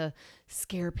not to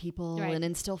scare people and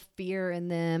instill fear in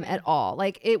them at all.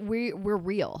 Like we're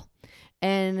real.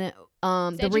 And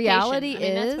the reality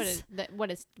is that's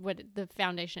what the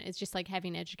foundation is, just like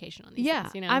having education on these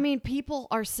things. I mean, people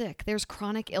are sick. There's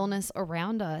chronic illness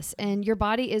around us, and your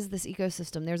body is this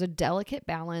ecosystem. There's a delicate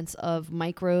balance of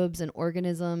microbes and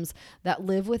organisms that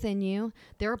live within you.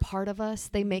 They're a part of us.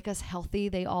 They make us healthy.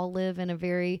 They all live in a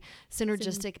very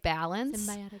synergistic balance.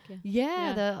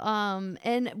 Symbiotic,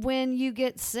 and when you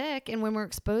get sick and when we're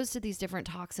exposed to these different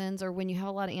toxins, or when you have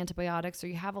a lot of antibiotics, or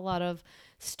you have a lot of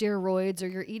steroids, or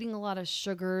you're eating a lot of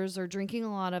sugars, or drinking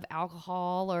a lot of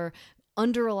alcohol, or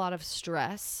under a lot of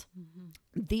stress,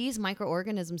 these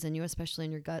microorganisms in you, especially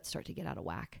in your gut, start to get out of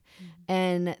whack.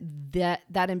 And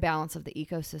that imbalance of the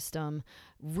ecosystem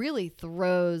really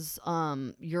throws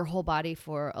your whole body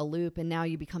for a loop, and now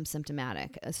you become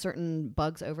symptomatic. Certain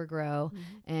bugs overgrow,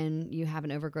 and you have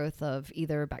an overgrowth of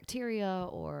either bacteria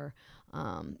or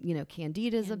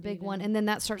Candida is a big one. And then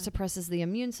that suppresses the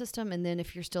immune system. And then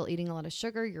if you're still eating a lot of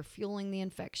sugar, you're fueling the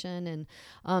infection.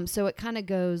 And so it kind of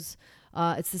goes,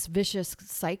 it's this vicious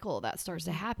cycle that starts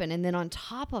to happen. And then on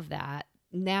top of that,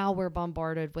 now we're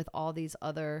bombarded with all these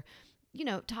other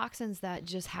toxins that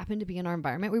just happen to be in our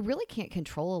environment. We really can't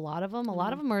control a lot of them. A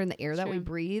lot of them are in the air that we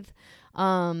breathe.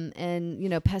 And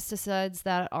pesticides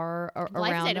that are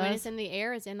around us. I mean, it's in the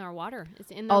air, it's in our water,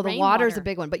 it's in the rainwater. The water's a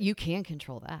big one, but you can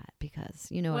control that because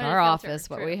at our office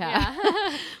we have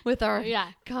with our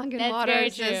Kangen water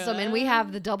system, and we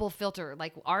have the double filter.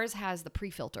 Like ours has the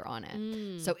pre-filter on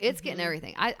it, so it's getting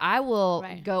everything. I will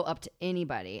go up to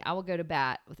anybody. I will go to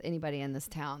bat with anybody in this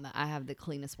town that I have the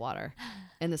cleanest water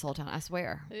in this whole town. I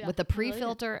swear, with the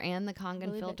pre-filter and the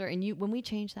Kangen filter, and when we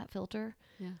change that filter.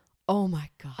 Oh my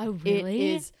God. Oh,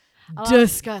 really? It is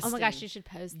Disgusting. Oh my gosh, you should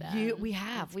post that. We've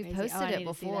crazy. posted I it need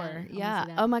to see before. that. I wanna Yeah. see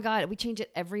that. Oh my God. We change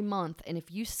it every month. And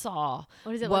if you saw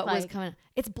What does it what look was like? coming,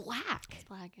 it's black. It's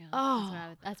black. Yeah. Oh.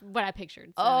 That's what I pictured.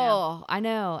 So, Oh, I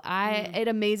know. It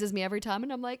amazes me every time.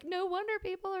 And I'm like, no wonder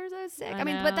people are so sick. I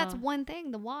mean, but that's one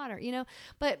thing, the water,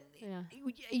 but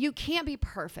you can't be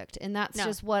perfect. And that's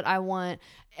just what I want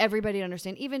everybody to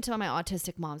understand. Even to my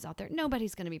autistic moms out there,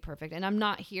 nobody's going to be perfect. And I'm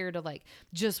not here to like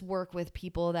just work with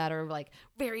people that are like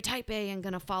very type A and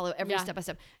going to follow every step by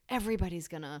step. Everybody's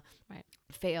going to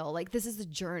fail. Like this is a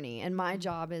journey. And my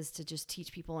job is to just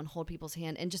teach people and hold people's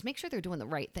hand and just make sure they're doing the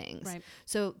right things. Right.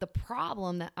 So the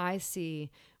problem that I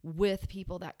see with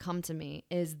people that come to me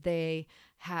is they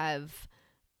have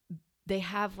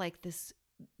like this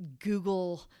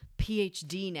Google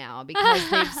PhD now because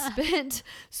they've spent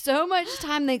so much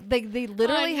time. They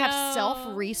literally have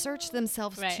self-researched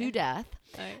themselves to death.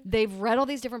 Right. They've read all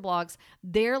these different blogs.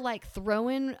 They're like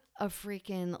throwing a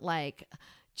freaking like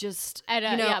just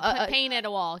paint at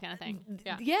a wall kind of thing.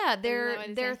 Yeah,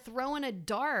 they're throwing a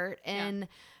dart and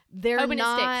they're hoping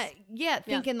not it sticks.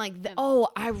 thinking like oh,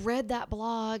 I read that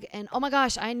blog and oh my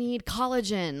gosh, I need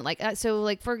collagen. Like so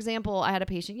like for example, I had a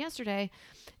patient yesterday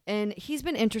and he's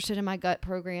been interested in my gut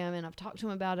program and I've talked to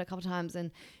him about it a couple times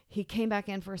and he came back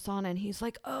in for a sauna and he's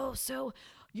like, "Oh, so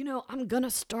I'm going to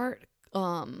start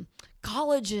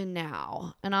collagen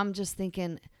now." And I'm just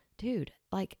thinking, dude,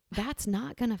 like that's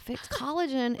not going to fix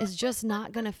collagen is just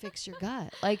not going to fix your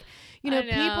gut. Like,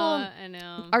 people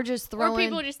are just throwing. Or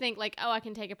people just think like, oh, I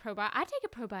can take a probiotic. I take a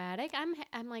probiotic.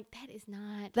 I'm like, that is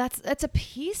not. That's a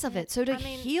piece of it. So to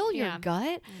heal your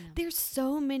gut, there's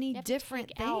so many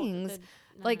different things.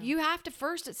 Like you have to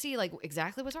first see like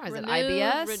exactly what's wrong. Is it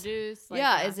IBS? Reduce.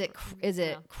 Like, Is it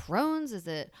Crohn's? Is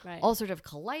it ulcerative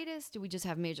colitis? Do we just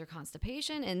have major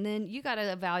constipation? And then you got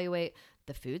to evaluate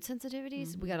the food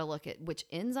sensitivities. We got to look at which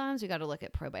enzymes. We got to look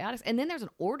at probiotics. And then there's an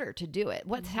order to do it.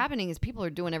 What's happening is people are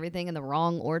doing everything in the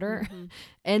wrong order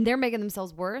and they're making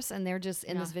themselves worse. And they're just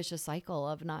in this vicious cycle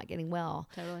of not getting well.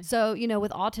 Totally. So,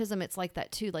 with autism, it's like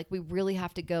that too. Like we really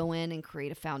have to go in and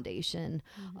create a foundation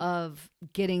of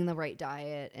getting the right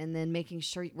diet and then making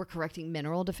sure we're correcting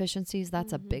mineral deficiencies.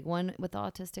 That's a big one with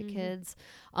autistic kids.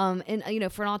 And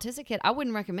for an autistic kid, I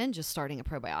wouldn't recommend just starting a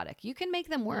probiotic. You can make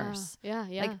them worse. Yeah.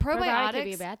 Like probiotics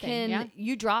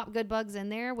you drop good bugs in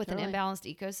there with an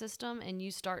imbalanced ecosystem and you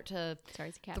start to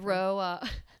throw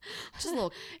just a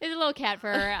little it's a little cat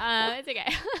fur. It's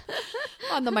okay.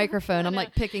 On the microphone. I'm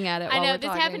like picking at it while I know we're this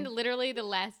talking. happened literally the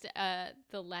last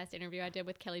interview I did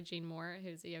with Kelly Jean Moore,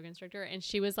 who's a yoga instructor, and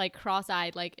she was like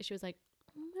cross-eyed, like she was like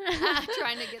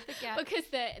trying to get the cat because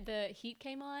the heat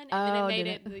came on and then it made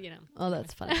it. Oh,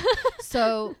 that's funny.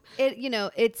 So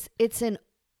it's an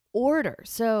order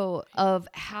of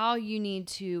how you need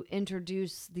to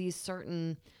introduce these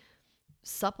certain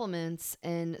supplements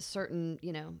and certain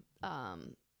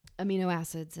amino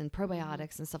acids and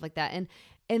probiotics and stuff like that,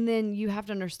 and then you have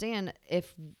to understand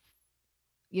if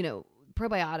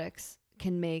probiotics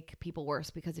can make people worse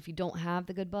because if you don't have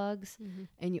the good bugs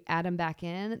and you add them back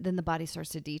in, then the body starts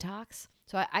to detox.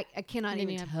 So I cannot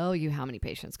even tell you how many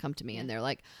patients come to me and they're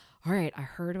like, all right, I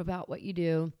heard about what you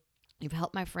do. You've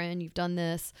helped my friend. You've done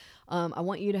this. I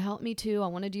want you to help me too. I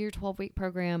want to do your 12-week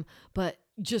program, but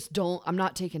just I'm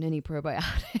not taking any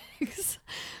probiotics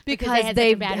because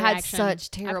they've had such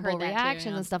terrible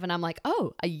reactions and stuff. And I'm like,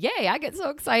 oh, yay. I get so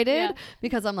excited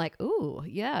because I'm like, ooh,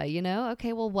 yeah,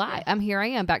 okay, well, why? Here I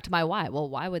am back to my why. Well,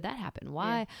 why would that happen?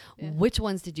 Why? Which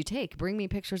ones did you take? Bring me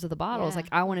pictures of the bottles. Like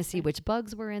I want to see which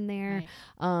bugs were in there,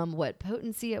 what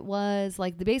potency it was.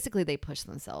 Like basically they push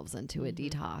themselves into a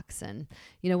detox. And,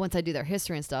 once I do their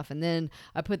history and stuff and then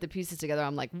I put the pieces together,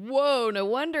 I'm like, whoa, no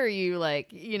wonder you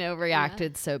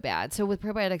reacted so bad. So with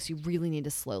probiotics, you really need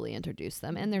to slowly introduce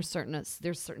them. And there's certain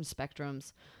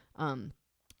spectrums, and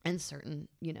certain,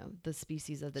 the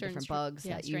species of the different bugs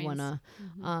that you want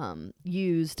to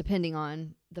use depending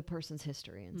on the person's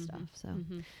history and stuff. So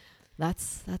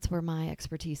that's where my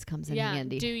expertise comes in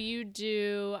handy. Do you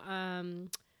do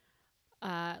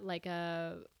like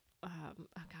a oh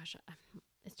gosh,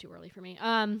 it's too early for me.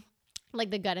 Like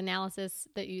the gut analysis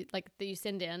that you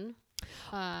send in.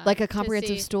 Like a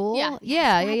comprehensive stool?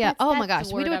 Yeah. Oh my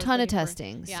gosh. We do a ton of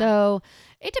testing. Yeah. So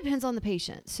it depends on the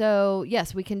patient. So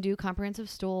yes, we can do comprehensive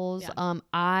stools. Yeah.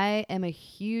 I am a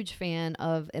huge fan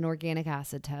of an organic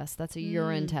acid test. That's a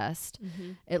urine test.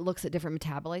 It looks at different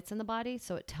metabolites in the body.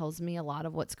 So it tells me a lot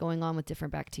of what's going on with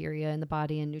different bacteria in the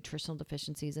body and nutritional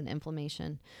deficiencies and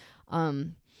inflammation.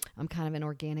 I'm kind of an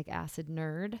organic acid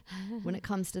nerd when it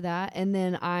comes to that. And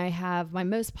then I have my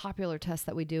most popular test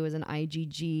that we do is an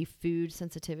IgG food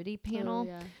sensitivity panel.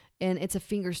 and it's a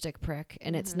finger stick prick,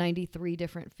 and it's 93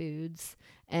 different foods.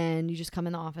 And you just come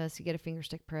in the office, you get a finger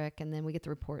stick prick, and then we get the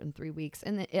report in 3 weeks.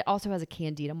 And it also has a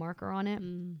candida marker on it.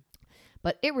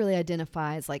 But it really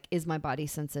identifies, like, is my body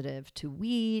sensitive to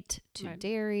wheat, to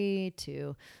dairy,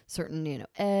 to certain,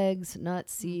 eggs,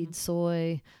 nuts, seeds,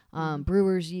 soy,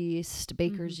 brewer's yeast,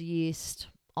 baker's yeast,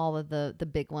 all of the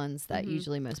big ones that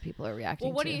usually most people are reacting to.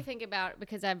 Well, what do you think about,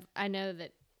 because I know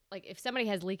that, like, if somebody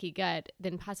has leaky gut,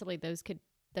 then possibly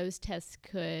those tests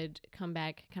could come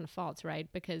back kind of false,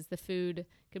 right? Because the food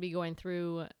could be going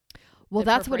through. Well,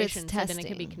 that's what it's testing. So then it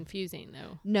could be confusing,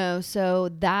 though. No, so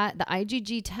the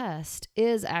IgG test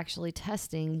is actually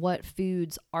testing what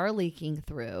foods are leaking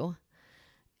through,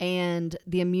 and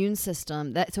the immune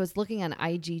system. So it's looking at an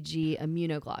IgG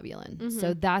immunoglobulin.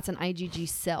 So that's an IgG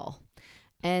cell.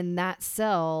 And that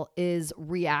cell is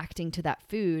reacting to that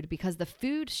food because the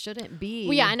food shouldn't be.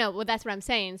 Well, yeah, I know. Well, that's what I'm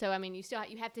saying. So, I mean, you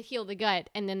have to heal the gut,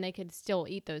 and then they could still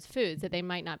eat those foods that they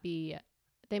might not be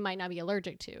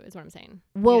allergic to, is what I'm saying.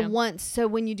 Well,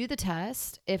 when you do the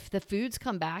test, if the foods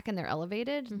come back and they're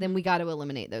elevated, then we got to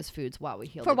eliminate those foods while we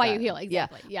heal the gut. While you heal,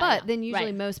 exactly. Yeah. But then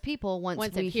usually most people,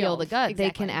 once we heal the gut, they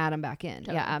can add them back in.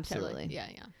 Totally, yeah, absolutely.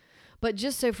 Totally. Yeah. But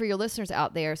just so for your listeners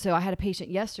out there, so I had a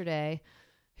patient yesterday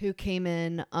who came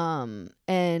in,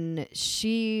 and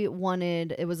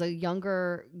it was a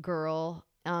younger girl.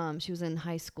 She was in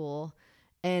high school,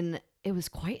 and it was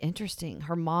quite interesting.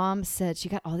 Her mom said she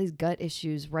got all these gut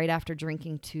issues right after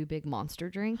drinking 2 big Monster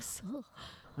drinks.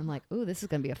 I'm like, ooh, this is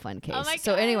going to be a fun case.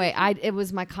 So anyway, it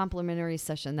was my complimentary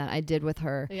session that I did with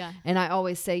her. Yeah. And I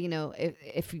always say,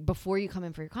 if before you come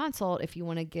in for your consult, if you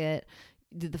want to get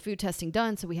the food testing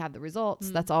done so we have the results,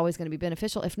 that's always going to be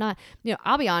beneficial. If not,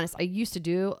 I'll be honest, I used to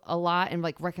do a lot and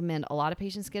like recommend a lot of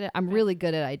patients get it. I'm really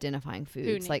good at identifying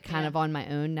foods, like kind of on my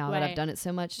own now that I've done it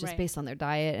so much, just based on their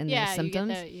diet and their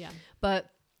symptoms.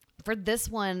 But for this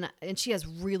one, and she has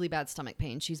really bad stomach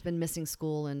pain. She's been missing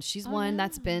school, and she's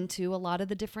that's been to a lot of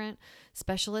the different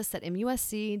specialists at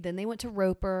MUSC. Then they went to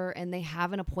Roper, and they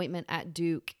have an appointment at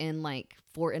Duke in like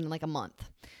a month.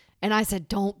 And I said,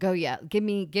 don't go yet. Give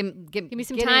me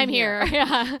some time here.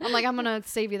 Yeah. I'm like, I'm going to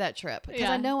save you that trip because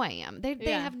I know I am. They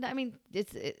have, I mean,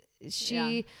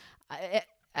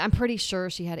 I'm pretty sure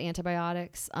she had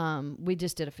antibiotics. We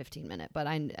just did a 15-minute, but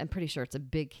I'm pretty sure it's a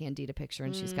big candida picture,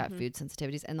 and she's got food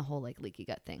sensitivities and the whole like leaky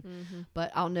gut thing.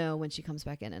 But I'll know when she comes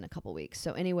back in a couple weeks.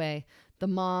 So anyway, the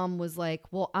mom was like,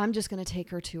 well, I'm just going to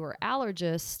take her to her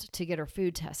allergist to get her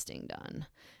food testing done.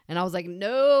 And I was like,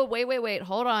 no, wait,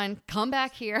 hold on. Come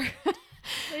back here.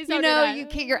 You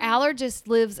can't, your allergist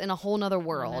lives in a whole nother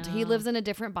world. He lives in a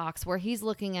different box where he's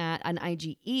looking at an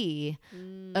IgE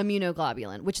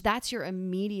immunoglobulin, which that's your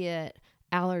immediate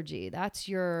allergy. That's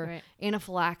your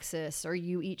anaphylaxis, or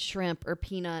you eat shrimp or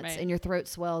peanuts and your throat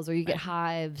swells, or you get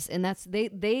hives. And that's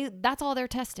all they're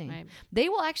testing. Right. They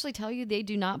will actually tell you they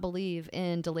do not believe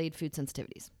in delayed food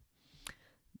sensitivities.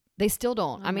 They still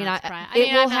don't. It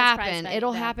will happen.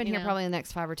 It'll happen here probably in the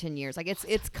next 5 or 10 years. Like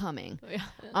it's coming.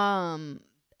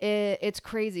 It's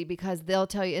crazy because they'll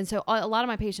tell you. And so a lot of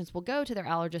my patients will go to their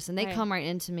allergist, and they come right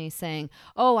into me saying,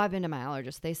 oh, I've been to my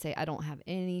allergist. They say, I don't have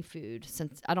any food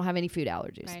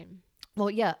allergies. Right.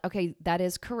 Well, yeah. Okay. That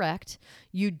is correct.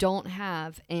 You don't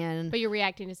have, but you're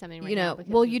reacting to something right now.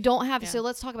 Well, you don't have. So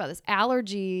let's talk about this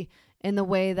allergy in the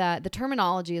way that the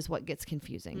terminology is what gets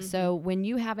confusing. So when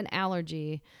you have an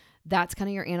allergy, that's kind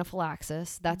of your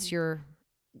anaphylaxis. That's your,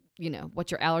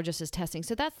 what your allergist is testing.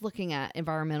 So that's looking at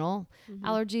environmental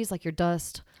allergies, like your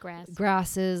dust,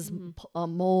 grasses,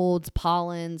 molds,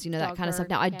 pollens, that kind of stuff.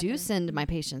 Now, I do send my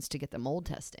patients to get the mold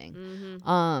testing,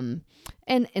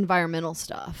 and environmental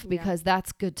stuff, because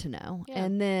that's good to know. Yeah.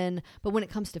 And then, but when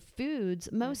it comes to foods,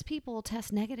 most people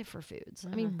test negative for foods.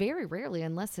 I mean, very rarely,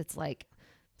 unless it's like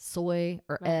soy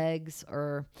or eggs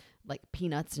or like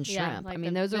peanuts and shrimp. Like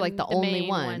those are like the only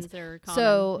ones.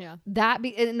 So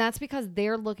and that's because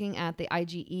they're looking at the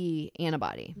IgE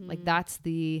antibody. Like that's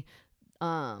the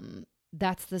part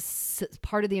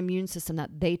of the immune system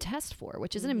that they test for,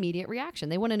 which is an immediate reaction.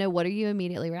 They want to know, what are you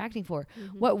immediately reacting for?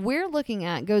 What we're looking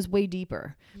at goes way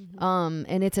deeper.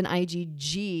 And it's an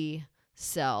IgG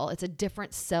cell. It's a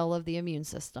different cell of the immune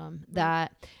system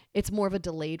that it's more of a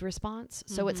delayed response.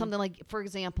 So it's something like, for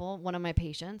example, one of my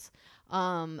patients,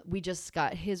 we just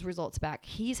got his results back.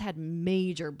 He's had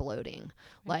major bloating,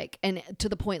 and to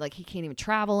the point, like, he can't even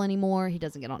travel anymore. He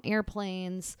doesn't get on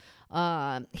airplanes.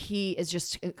 He is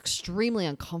just extremely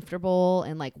uncomfortable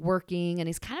and like working, and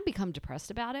he's kind of become depressed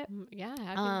about it. Yeah.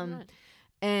 How can you not?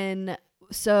 And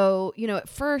so, at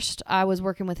first I was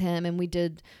working with him and we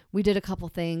did a couple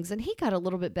things and he got a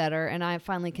little bit better. And I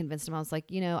finally convinced him. I was like,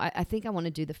 I think I want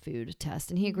to do the food test.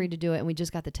 And he agreed to do it. And we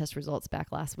just got the test results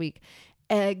back last week.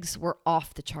 Eggs were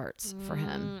off the charts for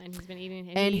him. And he's been eating,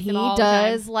 and he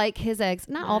does like his eggs,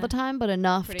 not all the time, but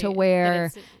enough to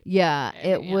where,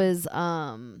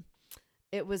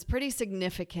 it was pretty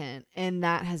significant, and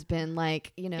that has been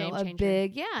like, a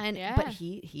big, but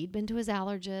he'd been to his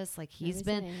allergist. Like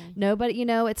nobody,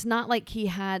 it's not like he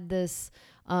had this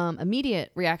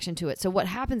immediate reaction to it. So what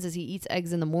happens is he eats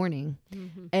eggs in the morning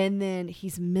and then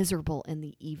he's miserable in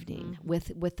the evening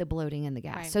with the bloating and the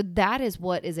gas. Right. So that is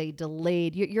what is a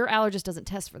delayed, your allergist doesn't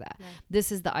test for that. Right.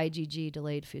 This is the IgG,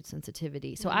 delayed food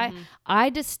sensitivity. So I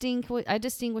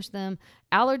distinguish them.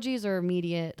 Allergies are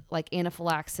immediate, like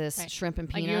anaphylaxis, shrimp and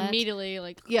peanut. Like you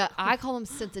immediately I call them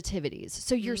sensitivities.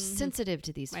 So you're sensitive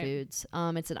to these foods.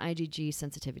 It's an IgG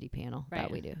sensitivity panel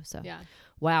that we do. So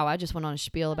wow, I just went on a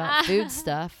spiel about food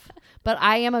stuff, but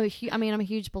I'm a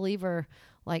huge believer.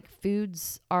 Like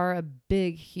foods are a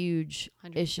big, huge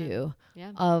 100%. Issue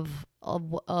of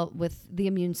with the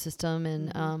immune system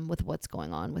and with what's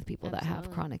going on with people that have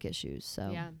chronic issues.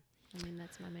 So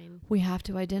that's my main. We have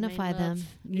to identify them.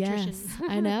 Nutrition. Yes,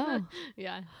 I know.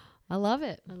 I love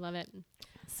it.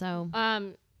 So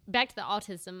back to the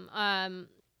autism.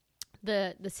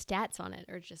 The stats on it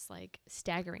are just like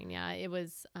staggering. Yeah, it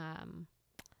was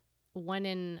 1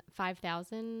 in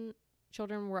 5,000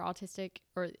 children were autistic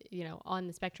or on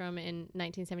the spectrum in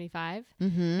 1975,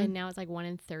 and now it's like 1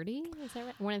 in 30. Is that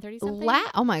right? 1 in 30 something.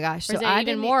 Oh my gosh! Or so I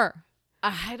even more.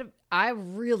 I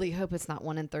really hope it's not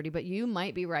 1 in 30, but you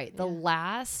might be right. The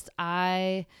last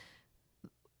I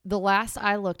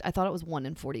looked, I thought it was 1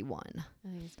 in 41,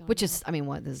 which is,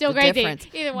 what is still the crazy. Difference?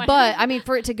 Either one. But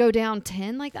for it to go down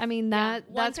 10, that's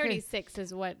 136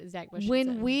 is what Zach Bush when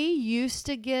said. we used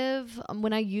to give,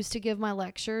 when I used to give my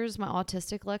lectures, my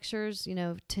autistic lectures,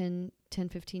 10,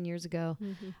 15 years ago,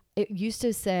 it used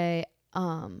to say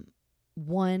 1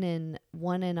 in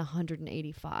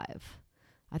 185.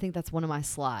 I think that's one of my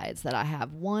slides that I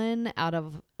have. 1 out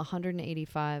of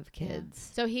 185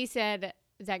 kids. So he said,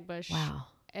 Zach Bush, wow,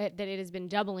 that it has been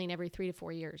doubling every 3 to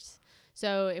 4 years.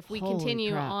 So if we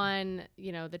continue on,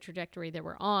 the trajectory that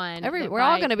we're on, we're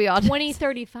all going to be autistic.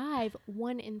 2035,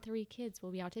 1 in 3 kids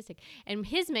will be autistic. And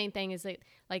his main thing is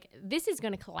like this is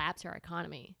going to collapse our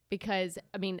economy because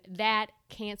that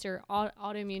cancer,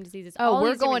 autoimmune diseases, all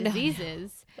these different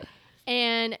diseases.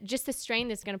 And just the strain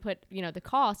that's going to put, the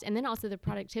cost and then also the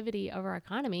productivity of our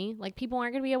economy. Like people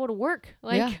aren't going to be able to work.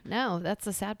 No, that's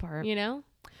the sad part. Are you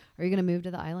going to move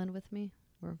to the island with me?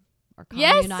 Or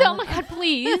yes. Island? Oh my God,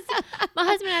 please. My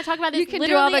husband and I talk about this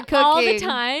literally all the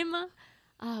time.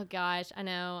 Oh gosh, I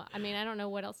know. I don't know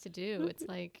what else to do. It's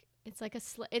like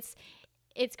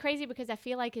it's crazy because I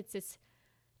feel like it's this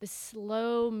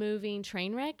slow moving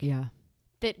train wreck. Yeah.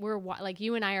 That we're like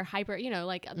you and I are hyper,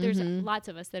 there's lots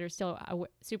of us that are still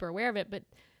super aware of it, but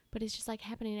it's just like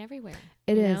happening everywhere.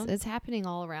 It is. It's happening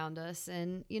all around us.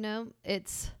 And,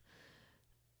 it's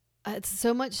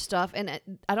so much stuff. And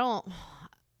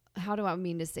how do I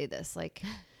mean to say this? Like,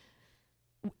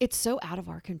 it's so out of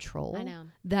our control. I know.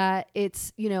 That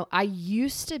it's, I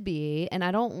used to be, and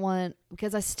I don't want,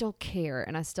 because I still care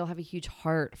and I still have a huge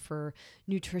heart for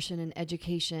nutrition and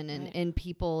education and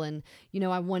people. And,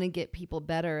 I want to get people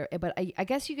better. But I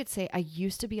guess you could say I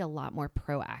used to be a lot more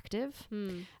proactive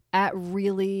at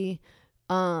really,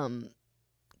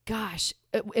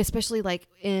 especially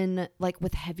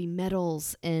with heavy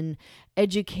metals and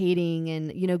educating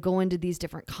and, going to these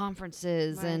different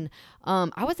conferences. Right. And,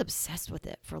 I was obsessed with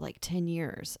it for like 10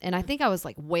 years. And I think I was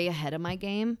like way ahead of my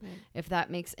game, if that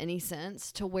makes any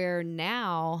sense, to where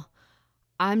now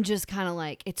I'm just kind of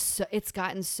like, it's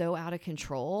gotten so out of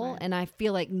control. Right. And I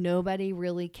feel like nobody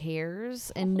really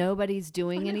cares and nobody's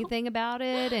doing anything about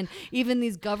it. And even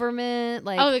these government,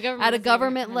 at a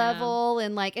government level,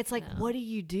 and it's like, what do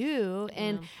you do?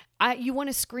 And you want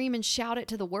to scream and shout it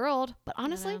to the world. But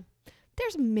honestly,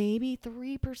 there's maybe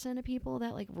 3% of people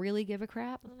that really give a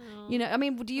crap. Do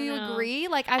you agree?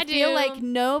 I feel like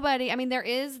nobody, there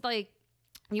is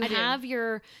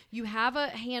You have a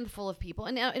handful of people,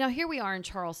 and now here we are in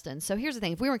Charleston. So here's the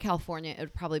thing: if we were in California, it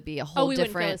would probably be a whole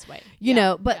different. Wouldn't go this way.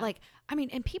 But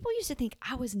and people used to think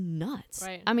I was nuts.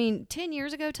 Right. 10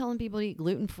 years ago, telling people to eat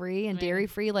gluten free and dairy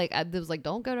free, I was like,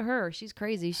 don't go to her. She's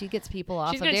crazy. She gets people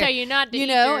off. She's going to to tell you not to.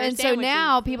 And so sandwiches.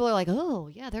 Now people are like, oh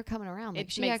yeah, they're coming around.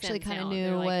 She actually kind of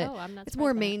knew what. It's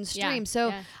more mainstream.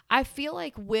 So I feel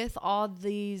like with all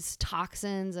these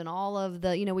toxins and all of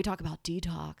the, we talk about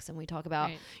detox and we talk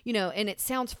about, and it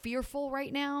sounds fearful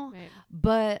right now,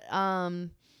 but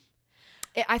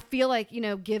I feel like,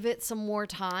 give it some more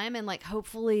time, and like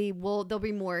hopefully there'll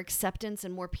be more acceptance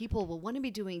and more people will want to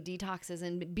be doing detoxes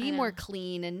and be more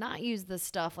clean and not use this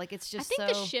stuff. Like it's just I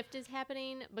think the shift is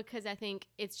happening because I think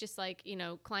it's just like,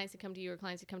 clients that come to you or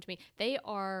clients that come to me, they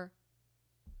are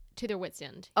to their wits'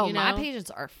 end. Oh, my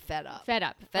patients are fed up. Fed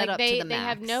up to the max. They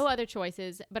have no other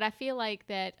choices. But I feel like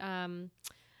that,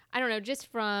 I don't know, just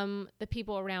from the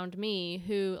people around me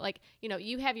who, like,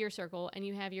 you have your circle and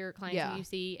you have your clients who you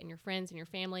see and your friends and your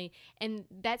family, and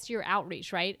that's your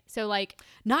outreach, right? So, like,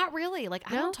 not really.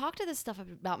 Like, I don't talk to this stuff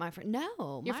about my friend.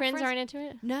 No, your friends aren't into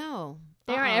it. No,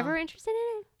 they aren't ever interested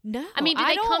in it. No, I mean, do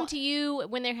they come to you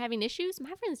when they're having issues?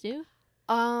 My friends do.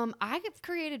 I've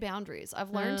created boundaries. I've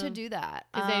learned to do that.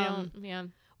 Because they don't, yeah.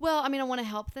 Well, I mean, I want to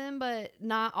help them, but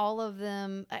not all of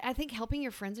them. I think helping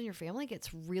your friends and your family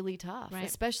gets really tough, right.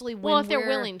 Especially when if they're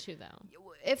willing to, though.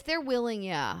 If they're willing,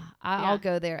 I'll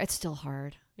go there. It's still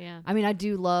hard. Yeah. I mean, I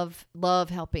do love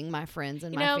helping my friends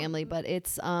and my family, but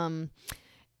it's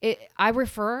I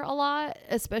refer a lot,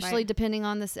 especially depending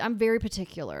on this. I'm very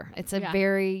particular. It's a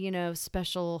very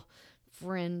special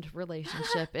friend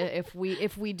relationship if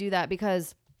we do that,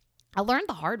 because I learned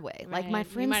the hard way. Right. Like my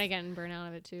friends, you might have gotten burnt out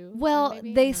of it too. Well,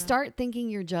 they start thinking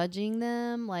you're judging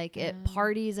them, like at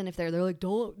parties, and if they're like,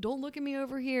 don't look at me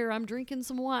over here, I'm drinking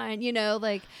some wine,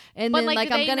 like, and then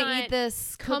like I'm gonna eat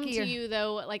this cookie. Come to you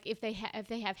though, like if they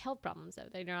have health problems though,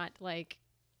 they're not like.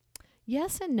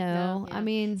 Yes and no. I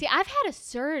mean, see, I've had a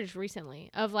surge recently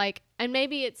of like, and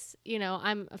maybe it's,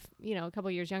 I'm, a couple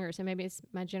years younger. So maybe it's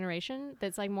my generation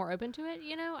that's like more open to it.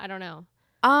 I don't know.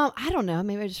 I don't know.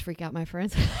 Maybe I just freak out my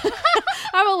friends.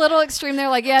 I'm a little extreme. They're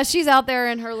like, yeah, she's out there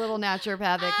in her little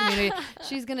naturopathic community.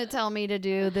 She's going to tell me to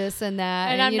do this and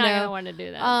that. And I'm not going to want to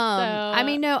do that. I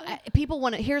mean, no, people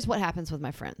want to, here's what happens with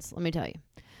my friends. Let me tell you.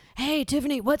 Hey,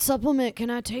 Tiffany, what supplement can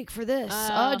I take for this?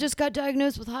 I just got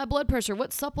diagnosed with high blood pressure.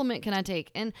 What supplement can I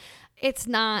take? And it's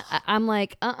not, I'm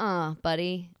like,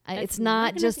 buddy. It's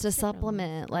not just a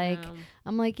supplement. Like,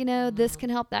 I'm like, this can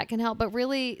help, that can help. But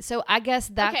really, so I guess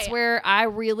that's where I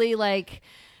really like,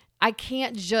 I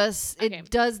can't just, it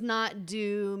does not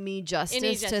do me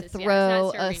justice to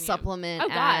throw a supplement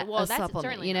at a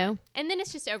supplement, And then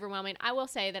it's just overwhelming. I will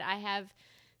say that I have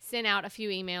sent out a few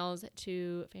emails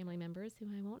to family members who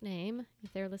I won't name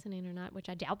if they're listening or not, which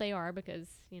I doubt they are because,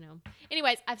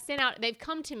 anyways, they've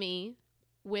come to me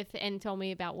and told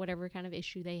me about whatever kind of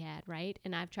issue they had, right?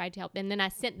 And I've tried to help. And then I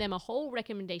sent them a whole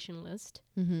recommendation list.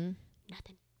 Mm-hmm.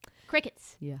 Nothing.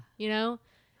 Crickets. Yeah.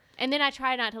 And then I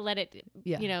try not to let it,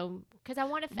 because I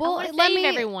want to save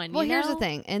everyone. Well, here's the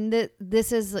thing. And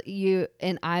this is you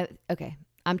and I. Okay.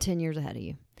 I'm 10 years ahead of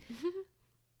you.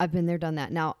 I've been there, done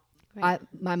that. Now, right.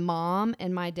 My mom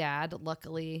and my dad,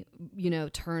 luckily,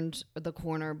 turned the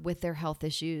corner with their health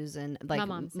issues, and like, my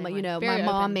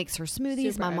mom makes her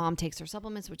smoothies. My mom takes her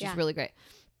supplements, which is really great.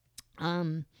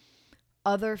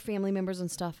 Other family members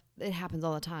and stuff, it happens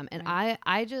all the time. And right.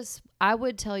 I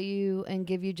would tell you and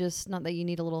give you just, not that you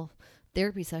need a little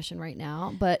therapy session right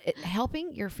now, but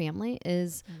helping your family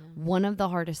is one of the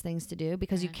hardest things to do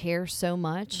because you care so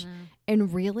much,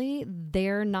 and really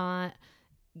they're not.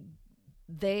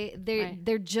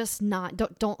 They're just not,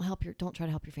 don't try to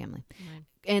help your family. Right.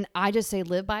 And I just say,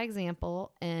 live by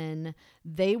example, and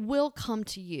they will come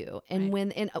to you. And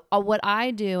what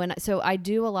I do, and so I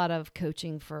do a lot of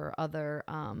coaching for other,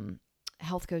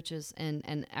 health coaches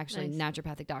and actually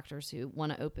naturopathic doctors who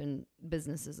want to open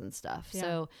businesses and stuff. Yeah.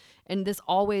 So, and this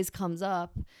always comes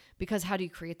up because how do you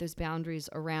create those boundaries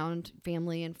around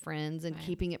family and friends and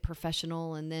keeping it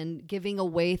professional, and then giving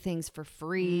away things for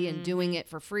free and doing it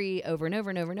for free over and over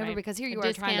and over and over, because here you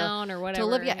are trying to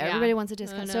live. Yeah. Everybody wants a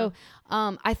discount. So,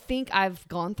 I think I've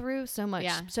gone through so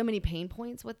many pain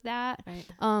points with that.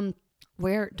 Right.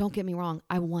 Where, don't get me wrong,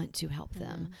 I want to help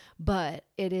them, but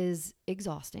it is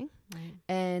exhausting. Right.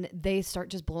 And they start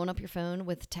just blowing up your phone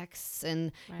with texts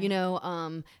and,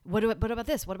 what about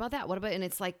this? What about that? And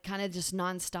it's like kind of just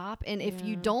nonstop. And if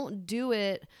you don't do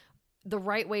it the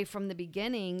right way from the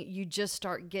beginning, you just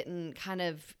start getting kind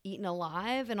of eaten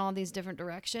alive in all these different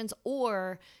directions,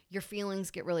 or your feelings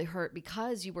get really hurt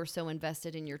because you were so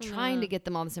invested and you're trying to get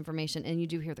them all this information, and you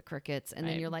do hear the crickets, and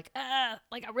then you're like, I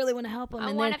really want to help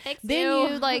them.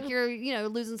 You're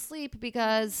losing sleep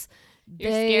because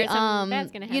you're scared something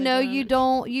bad's gonna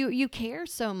happen. You care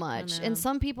so much, and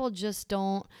some people just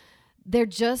don't. They're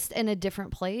just in a different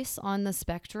place on the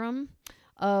spectrum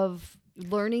of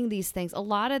learning these things. A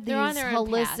lot of these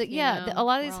holistic, a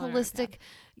lot of these holistic,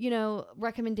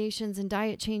 recommendations and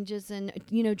diet changes, and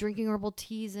drinking herbal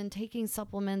teas and taking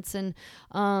supplements, and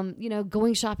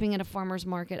going shopping at a farmer's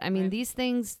market. I mean, these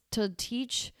things to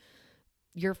teach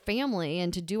your family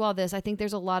and to do all this, I think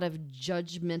there's a lot of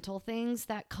judgmental things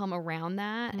that come around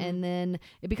that. And then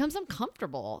it becomes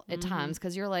uncomfortable at times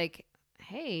because you're like,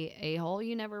 hey, a-hole,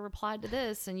 you never replied to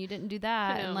this and you didn't do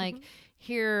that. And like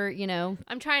here, you know,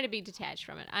 I'm trying to be detached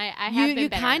from it. I have been you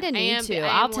better. kind of need to.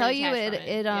 I'll tell you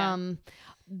it Yeah.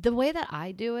 the way that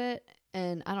I do it,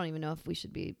 and I don't even know if we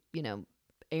should be, you know,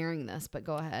 airing this, but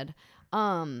go ahead.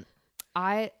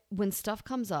 When stuff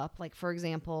comes up, like for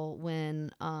example,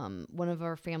 when one of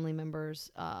our family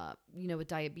members, you know, with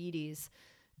diabetes,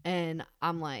 and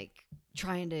I'm like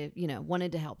trying to, you know,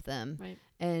 wanted to help them, Right.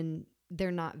 and they're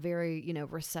not very, you know,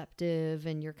 receptive,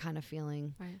 and you're kind of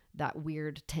feeling Right. that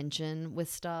weird tension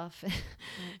with stuff. Right.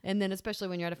 And then especially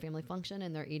when you're at a family function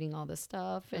and they're eating all this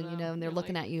stuff and, you know, and they're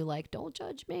looking at you like, don't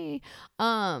judge me.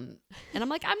 And I'm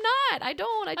like, I'm not, I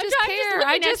just care.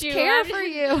 I just care for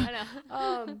you. I know.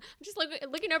 I'm just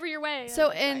looking over your way.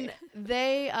 So, and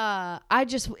they,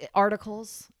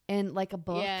 articles and like a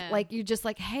book, Yeah. like you just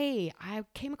like, hey, I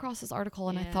came across this article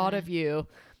and I thought of you.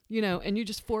 You know, and you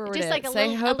just forward just it. Like a say,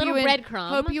 little breadcrumb.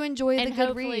 Hope you enjoy the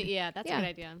good read. Yeah, that's a good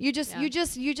idea. You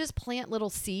just plant little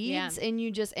seeds, and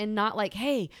and not like,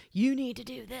 hey, you need to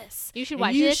do this. You should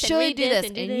watch this and read this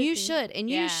and you should, and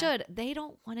you should. They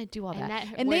don't want to do all that,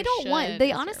 and they don't want.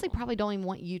 They honestly probably don't even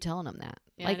want you telling them that.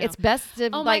 Yeah, like it's best to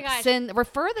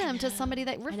refer them to somebody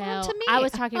that refer them to me. I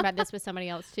was talking about this with somebody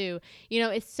else too. You know,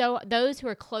 it's so those who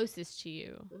are closest to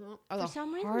you are for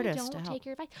some reason they don't take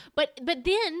your advice, but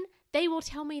then they will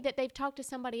tell me that they've talked to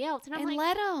somebody else, and I'm like,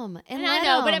 let them. And I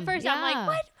know, but at first I'm like, what?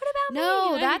 What about me?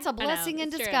 No, that's a blessing in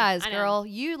disguise, girl.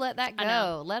 You let that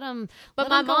go. Let them. But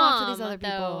my mom, to these other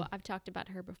people. though, I've talked about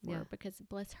her before because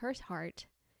bless her heart,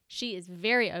 she is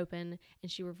very open, and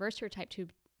she reversed her type 2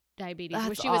 diabetes.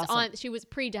 That's she awesome. was she was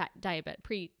diabetic,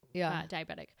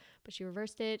 but she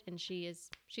reversed it, and she's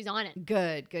on it.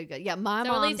 Good. Yeah, my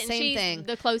mom, same thing.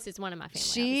 The closest one in my family.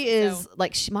 She is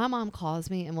like my mom calls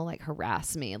me and will like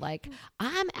harass me, like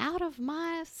I'm out of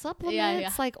my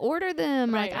supplements, like order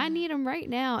them, like I need them right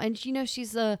now. And you know,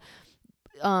 she's her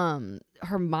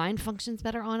mind functions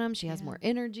better on them. She has more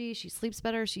energy. She sleeps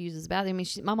better. She uses bathroom. I mean,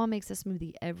 my mom makes a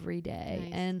smoothie every day,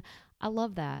 and I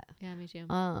love that. Yeah, me too.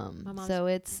 So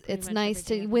it's nice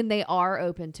to when they are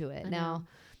open to it. Now,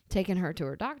 taking her to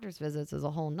her doctor's visits is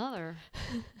a whole nother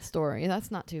story.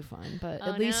 That's not too fun, but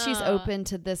at least she's open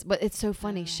to this. But it's so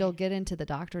funny. She'll get into the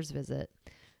doctor's visit,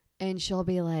 and she'll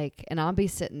be like, and I'll be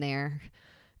sitting there,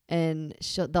 and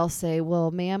they'll say,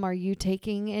 well, ma'am, are you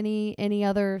taking any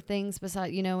other things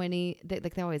besides, you know,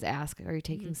 they always ask, are you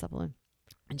taking supplement?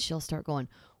 And she'll start going,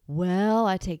 well,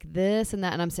 I take this and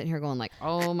that. And I'm sitting here going like,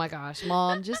 oh my gosh,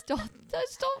 Mom, just don't tell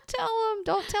them.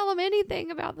 Don't tell them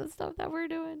anything about the stuff that we're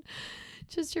doing.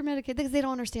 Just your medication. Because they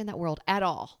don't understand that world at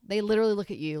all. They literally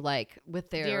look at you like with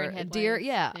their deer.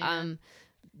 Yeah.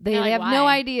 They have no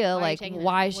idea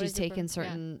why she's taking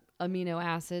certain amino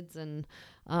acids and,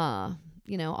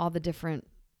 you know, all the different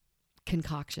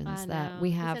concoctions that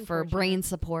we have for brain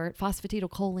support.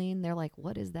 Phosphatidylcholine. They're like,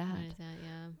 what is that? What is that?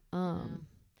 Yeah.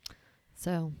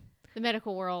 So the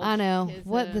medical world. I know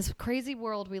this crazy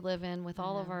world we live in with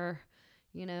all of our,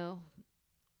 you know,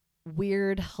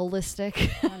 weird holistic.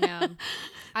 I know.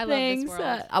 I love this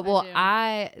world.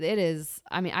 It is.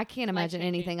 I mean, I can't imagine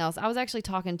anything else. I was actually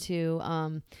talking to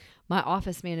my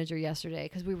office manager yesterday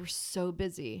because we were so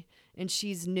busy, and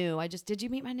she's new. Did you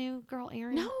meet my new girl,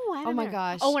 Erin? No, I don't know. Oh my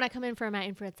gosh. Oh, when I come in for my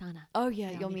infrared sauna. Oh yeah,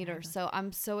 you'll meet her. So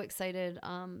I'm so excited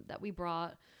that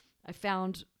I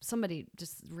found somebody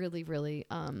just really, really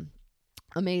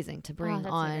amazing to bring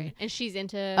on. So great. And she's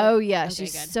into... Oh, yeah.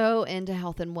 She's so into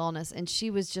health and wellness. And she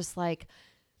was just like,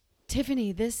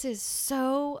 Tiffany, this is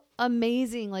so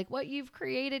amazing. Like what you've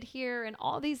created here and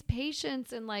all these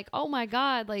patients and like, oh my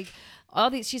God, like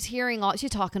all these, she's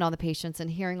talking to all the patients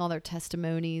and hearing all their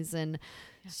testimonies. And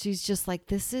she's just like,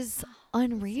 this is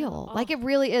unreal. Like it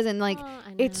really is. And like,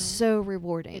 it's so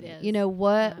rewarding. It is. You know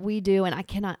what we do. And I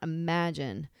cannot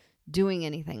imagine doing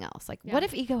anything else. Like what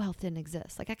if Ego Health didn't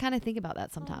exist? Like I kind of think about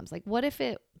that sometimes. Like what if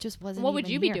it just wasn't What would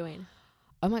you be here? doing?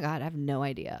 Oh my God, I have no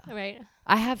idea. Right.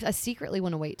 I secretly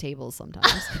want to wait tables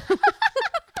sometimes.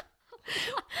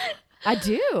 I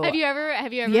do. Have you ever?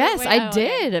 Yes, I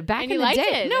did back in the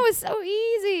day. It? No, it's so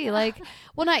easy. Like,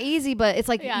 well, not easy, but it's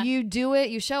like you do it.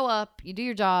 You show up. You do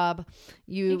your job.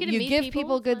 You give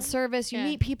people good service. You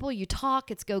meet people. You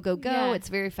talk. It's go. Yeah. It's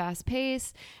very fast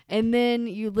paced. And then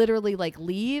you literally like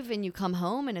leave and you come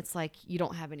home and it's like you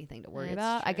don't have anything to worry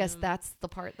about. True. I guess that's the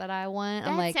part that I want.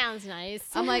 That sounds nice.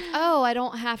 I'm like, oh, I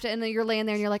don't have to. And then you're laying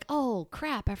there and you're like, oh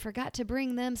crap, I forgot to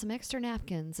bring them some extra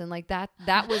napkins. And like that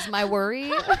was my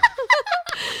worry.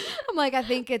 I'm like, I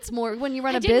think it's more when you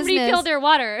run I a didn't business. refill their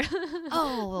water.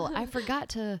 Oh, well, I forgot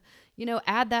to,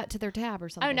 add that to their tab or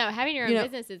something. Oh no, having your own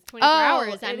business is 24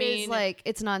 hours. I mean, it's like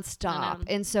it's nonstop,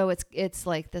 and so it's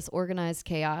like this organized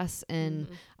chaos, and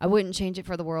Mm-hmm. I wouldn't change it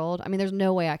for the world. I mean, there's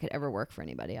no way I could ever work for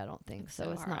anybody. I don't think so.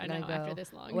 It's hard. not I gonna know, go after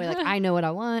this long. Like I know what I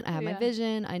want. I have my Yeah.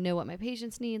 vision. I know what my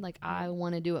patients need. Like I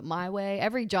want to do it my way.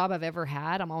 Every job I've ever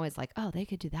had, I'm always like, oh, they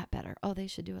could do that better. Oh, they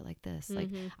should do it like this. Like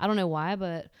I don't know why,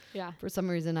 but Yeah. for some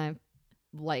reason I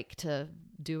like to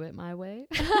do it my way.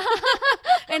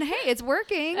 And hey, it's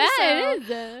working. Yeah, so, it is.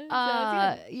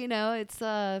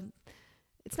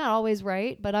 It's not always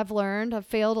right, but I've learned. I've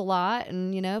failed a lot,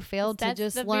 and failed to That's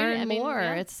just the beauty. learn I mean, more.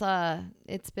 yeah. It's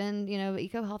been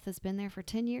EcoHealth has been there for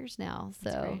 10 years now,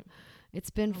 That's so great. it's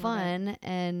been I love fun,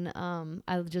 and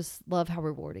I just love how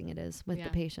rewarding it is with Yeah. the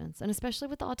patients, and especially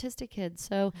with the autistic kids.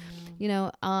 So,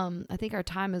 Mm. I think our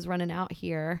time is running out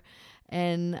here,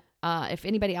 and if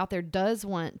anybody out there does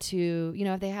want to,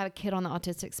 if they have a kid on the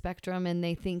autistic spectrum and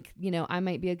they think, I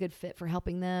might be a good fit for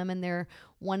helping them, and they're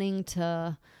wanting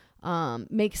to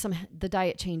make the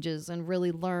diet changes and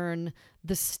really learn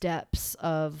the steps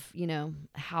of,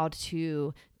 how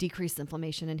to decrease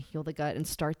inflammation and heal the gut and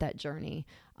start that journey,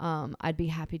 I'd be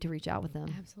happy to reach out with them.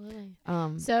 Absolutely.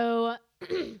 So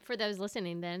For those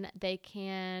listening, then they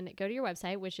can go to your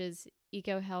website, which is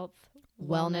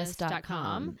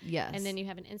ecohealthwellness.com. Yes. And then you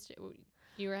have an Instagram.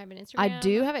 You have an Instagram? I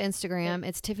do have an Instagram.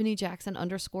 It's Tiffany Jackson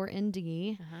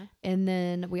 _ND. Uh-huh. And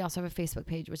then we also have a Facebook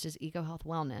page, which is EcoHealth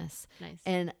Wellness. Nice.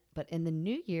 But in the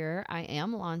new year, I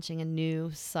am launching a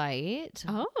new site,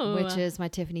 Oh. which is my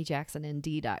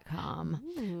TiffanyJacksonND.com,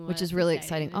 Ooh, which is that's really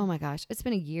exciting. Oh my gosh, it's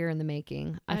been a year in the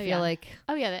making. I feel yeah. like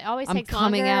Oh yeah, that always I'm takes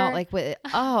coming longer. out like with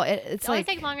it's It always like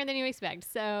takes longer than you expect.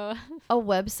 So a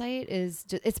website is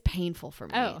just, it's painful for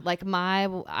me. Oh. Like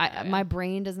my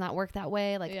brain does not work that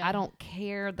way. Like Yeah. I don't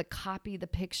care the copy, the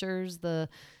pictures, the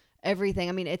everything.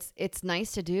 I mean, it's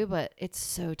nice to do, but it's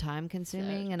so time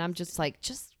consuming, and I'm just like,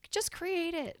 just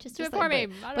create it. just do it like, for me.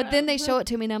 But then they show it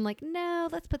to me and I'm like, no,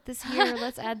 let's put this here.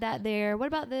 Let's add that there. What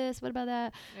about this? What about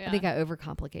that? Yeah. I think I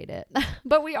overcomplicate it.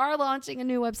 But we are launching a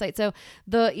new website. So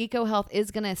the EcoHealth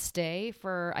is going to stay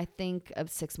for, I think,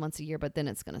 6 months a year, but then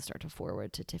it's going to start to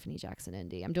forward to Tiffany Jackson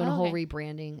ND. I'm doing a whole okay.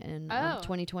 rebranding in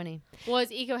 2020. Well, is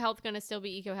EcoHealth going to still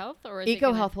be EcoHealth, or is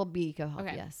EcoHealth will be EcoHealth,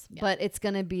 Okay. yes. Yeah. But it's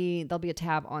going to be, there'll be a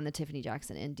tab on the Tiffany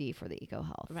Jackson ND for the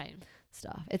EcoHealth right?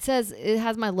 stuff. It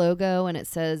has my logo and it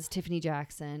says Tiffany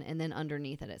Jackson, and then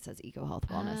underneath it says EcoHealth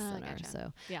Wellness Center. Gotcha.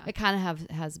 So Yeah, it kind of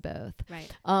has both. right.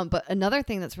 But another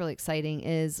thing that's really exciting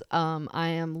is I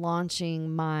am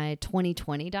launching my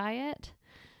 2020 diet.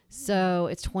 So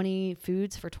it's 20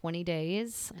 foods for 20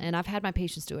 days. And I've had my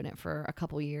patients doing it for a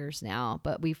couple years now,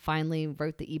 but we finally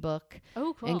wrote the ebook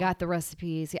Oh, cool. and got the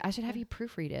recipes. Yeah, I should have you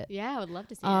proofread it. Yeah, I would love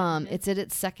to see it. It's at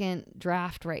its second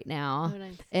draft right now. Oh,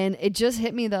 nice. And it just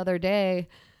hit me the other day.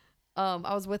 I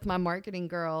was with my marketing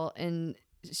girl, and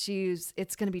it's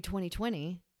going to be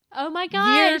 2020. Oh my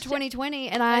gosh. Year 2020,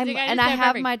 and I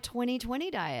have perfect. my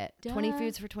 2020 diet, 20 Duh.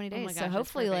 foods for 20 Oh days. my so gosh, that's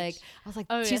hopefully, like, perfect. I was like,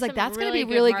 Oh, she's yeah, like, some that's going to be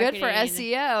really really good good for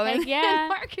marketing. SEO Heck and, yeah. and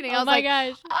marketing. Oh I was my like,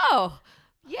 gosh. oh,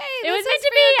 yay! It was meant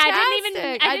to be. I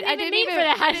didn't even mean for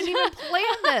that. I didn't even plan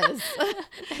this.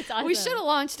 That's awesome. We should have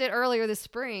launched it earlier this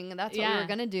spring. That's what we Yeah. were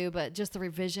going to do, but just the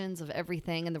revisions of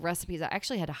everything and the recipes. I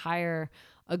actually had to hire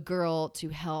a girl to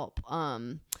help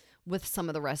with some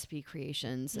of the recipe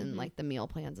creations and like the meal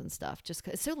plans and stuff, just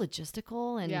 'cause it's so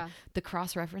logistical and the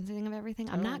cross-referencing of everything.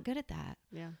 I'm not good at that.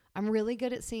 Yeah. I'm really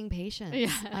good at seeing patients.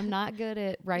 Yeah. I'm not good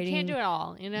at writing. You can't do it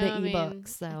all, you know. the I mean, ebooks,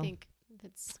 so. I think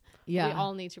that's we Yeah.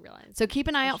 all need to realize. So keep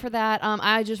an eye out for that.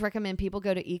 I just recommend people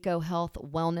go to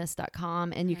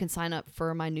ecohealthwellness.com, and you can sign up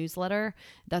for my newsletter.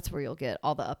 That's where you'll get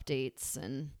all the updates,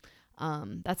 and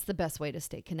that's the best way to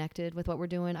stay connected with what we're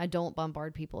doing. I don't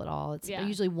bombard people at all. It's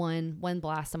usually one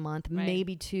blast a month,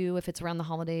 maybe two if it's around the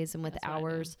holidays and with That's what I do.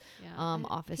 hours. Yeah.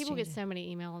 office People get changes. so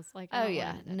many emails. Like, Oh, I don't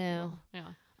yeah. want that No. people.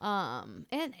 Yeah.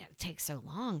 And it takes so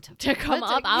long to come put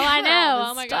up. Oh, I together know. all Oh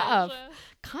this my stuff. gosh.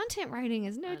 Content writing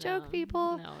is no I joke, know.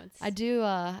 people. No, it's. I do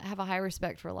have a high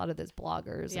respect for a lot of those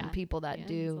bloggers Yeah. and people that Yeah,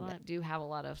 it's a do lot. have a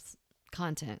lot of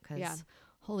content, because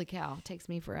holy cow, it takes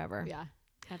me forever. Yeah.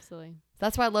 Absolutely.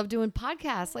 That's why I love doing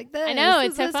podcasts like this. I know, This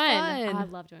it's so is fun. Oh, I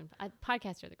love doing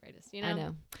podcasts. Are the greatest. You know. I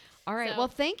know. All right. So- well,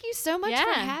 thank you so much for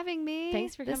Yeah. having me.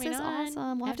 Thanks for coming This is on.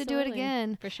 awesome. We'll have to do it Absolutely.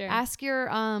 again. For sure. Ask your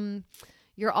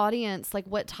audience like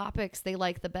what topics they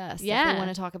like the best. If Yeah. they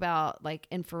want to talk about like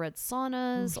infrared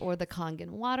saunas or the Kangen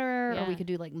water, or we Yeah. could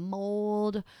do like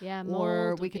mold. Yeah. Or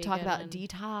mold we would could be talk good about one.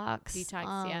 detox.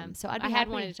 Detox. Yeah. So I had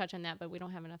wanted to touch on that, but we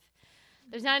don't have enough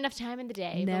There's not enough time in the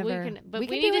day. Never. But we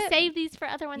can need do to it. save these for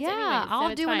other ones. Yeah, anyway, so I'll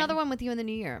it's do fine. another one with you in the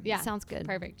new year. Yeah, Sounds good.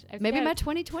 Perfect. Maybe my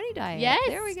 2020 diet. Yes,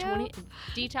 there we go.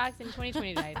 Detox and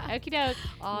 2020 diet. Okie doke.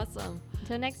 Awesome.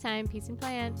 Until next time, peace and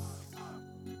plants.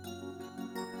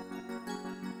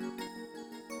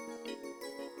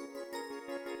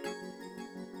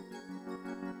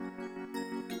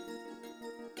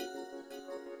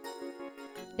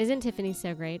 Isn't Tiffany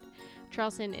so great?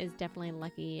 Charleston is definitely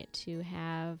lucky to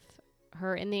have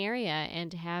her in the area and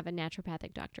to have a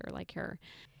naturopathic doctor like her.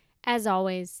 As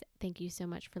always, thank you so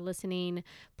much for listening.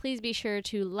 Please be sure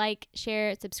to like,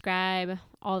 share, subscribe,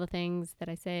 all the things that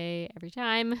I say every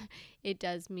time. It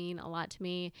does mean a lot to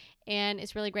me, and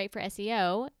it's really great for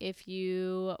SEO. If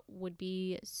you would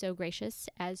be so gracious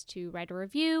as to write a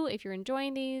review if you're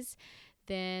enjoying these,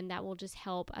 then that will just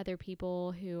help other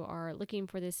people who are looking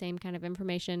for the same kind of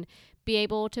information be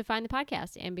able to find the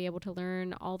podcast and be able to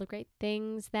learn all the great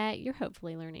things that you're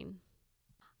hopefully learning.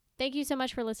 Thank you so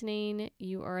much for listening.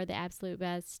 You are the absolute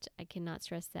best. I cannot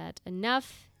stress that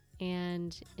enough.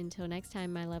 And until next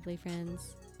time, my lovely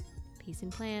friends, peace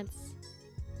and plants.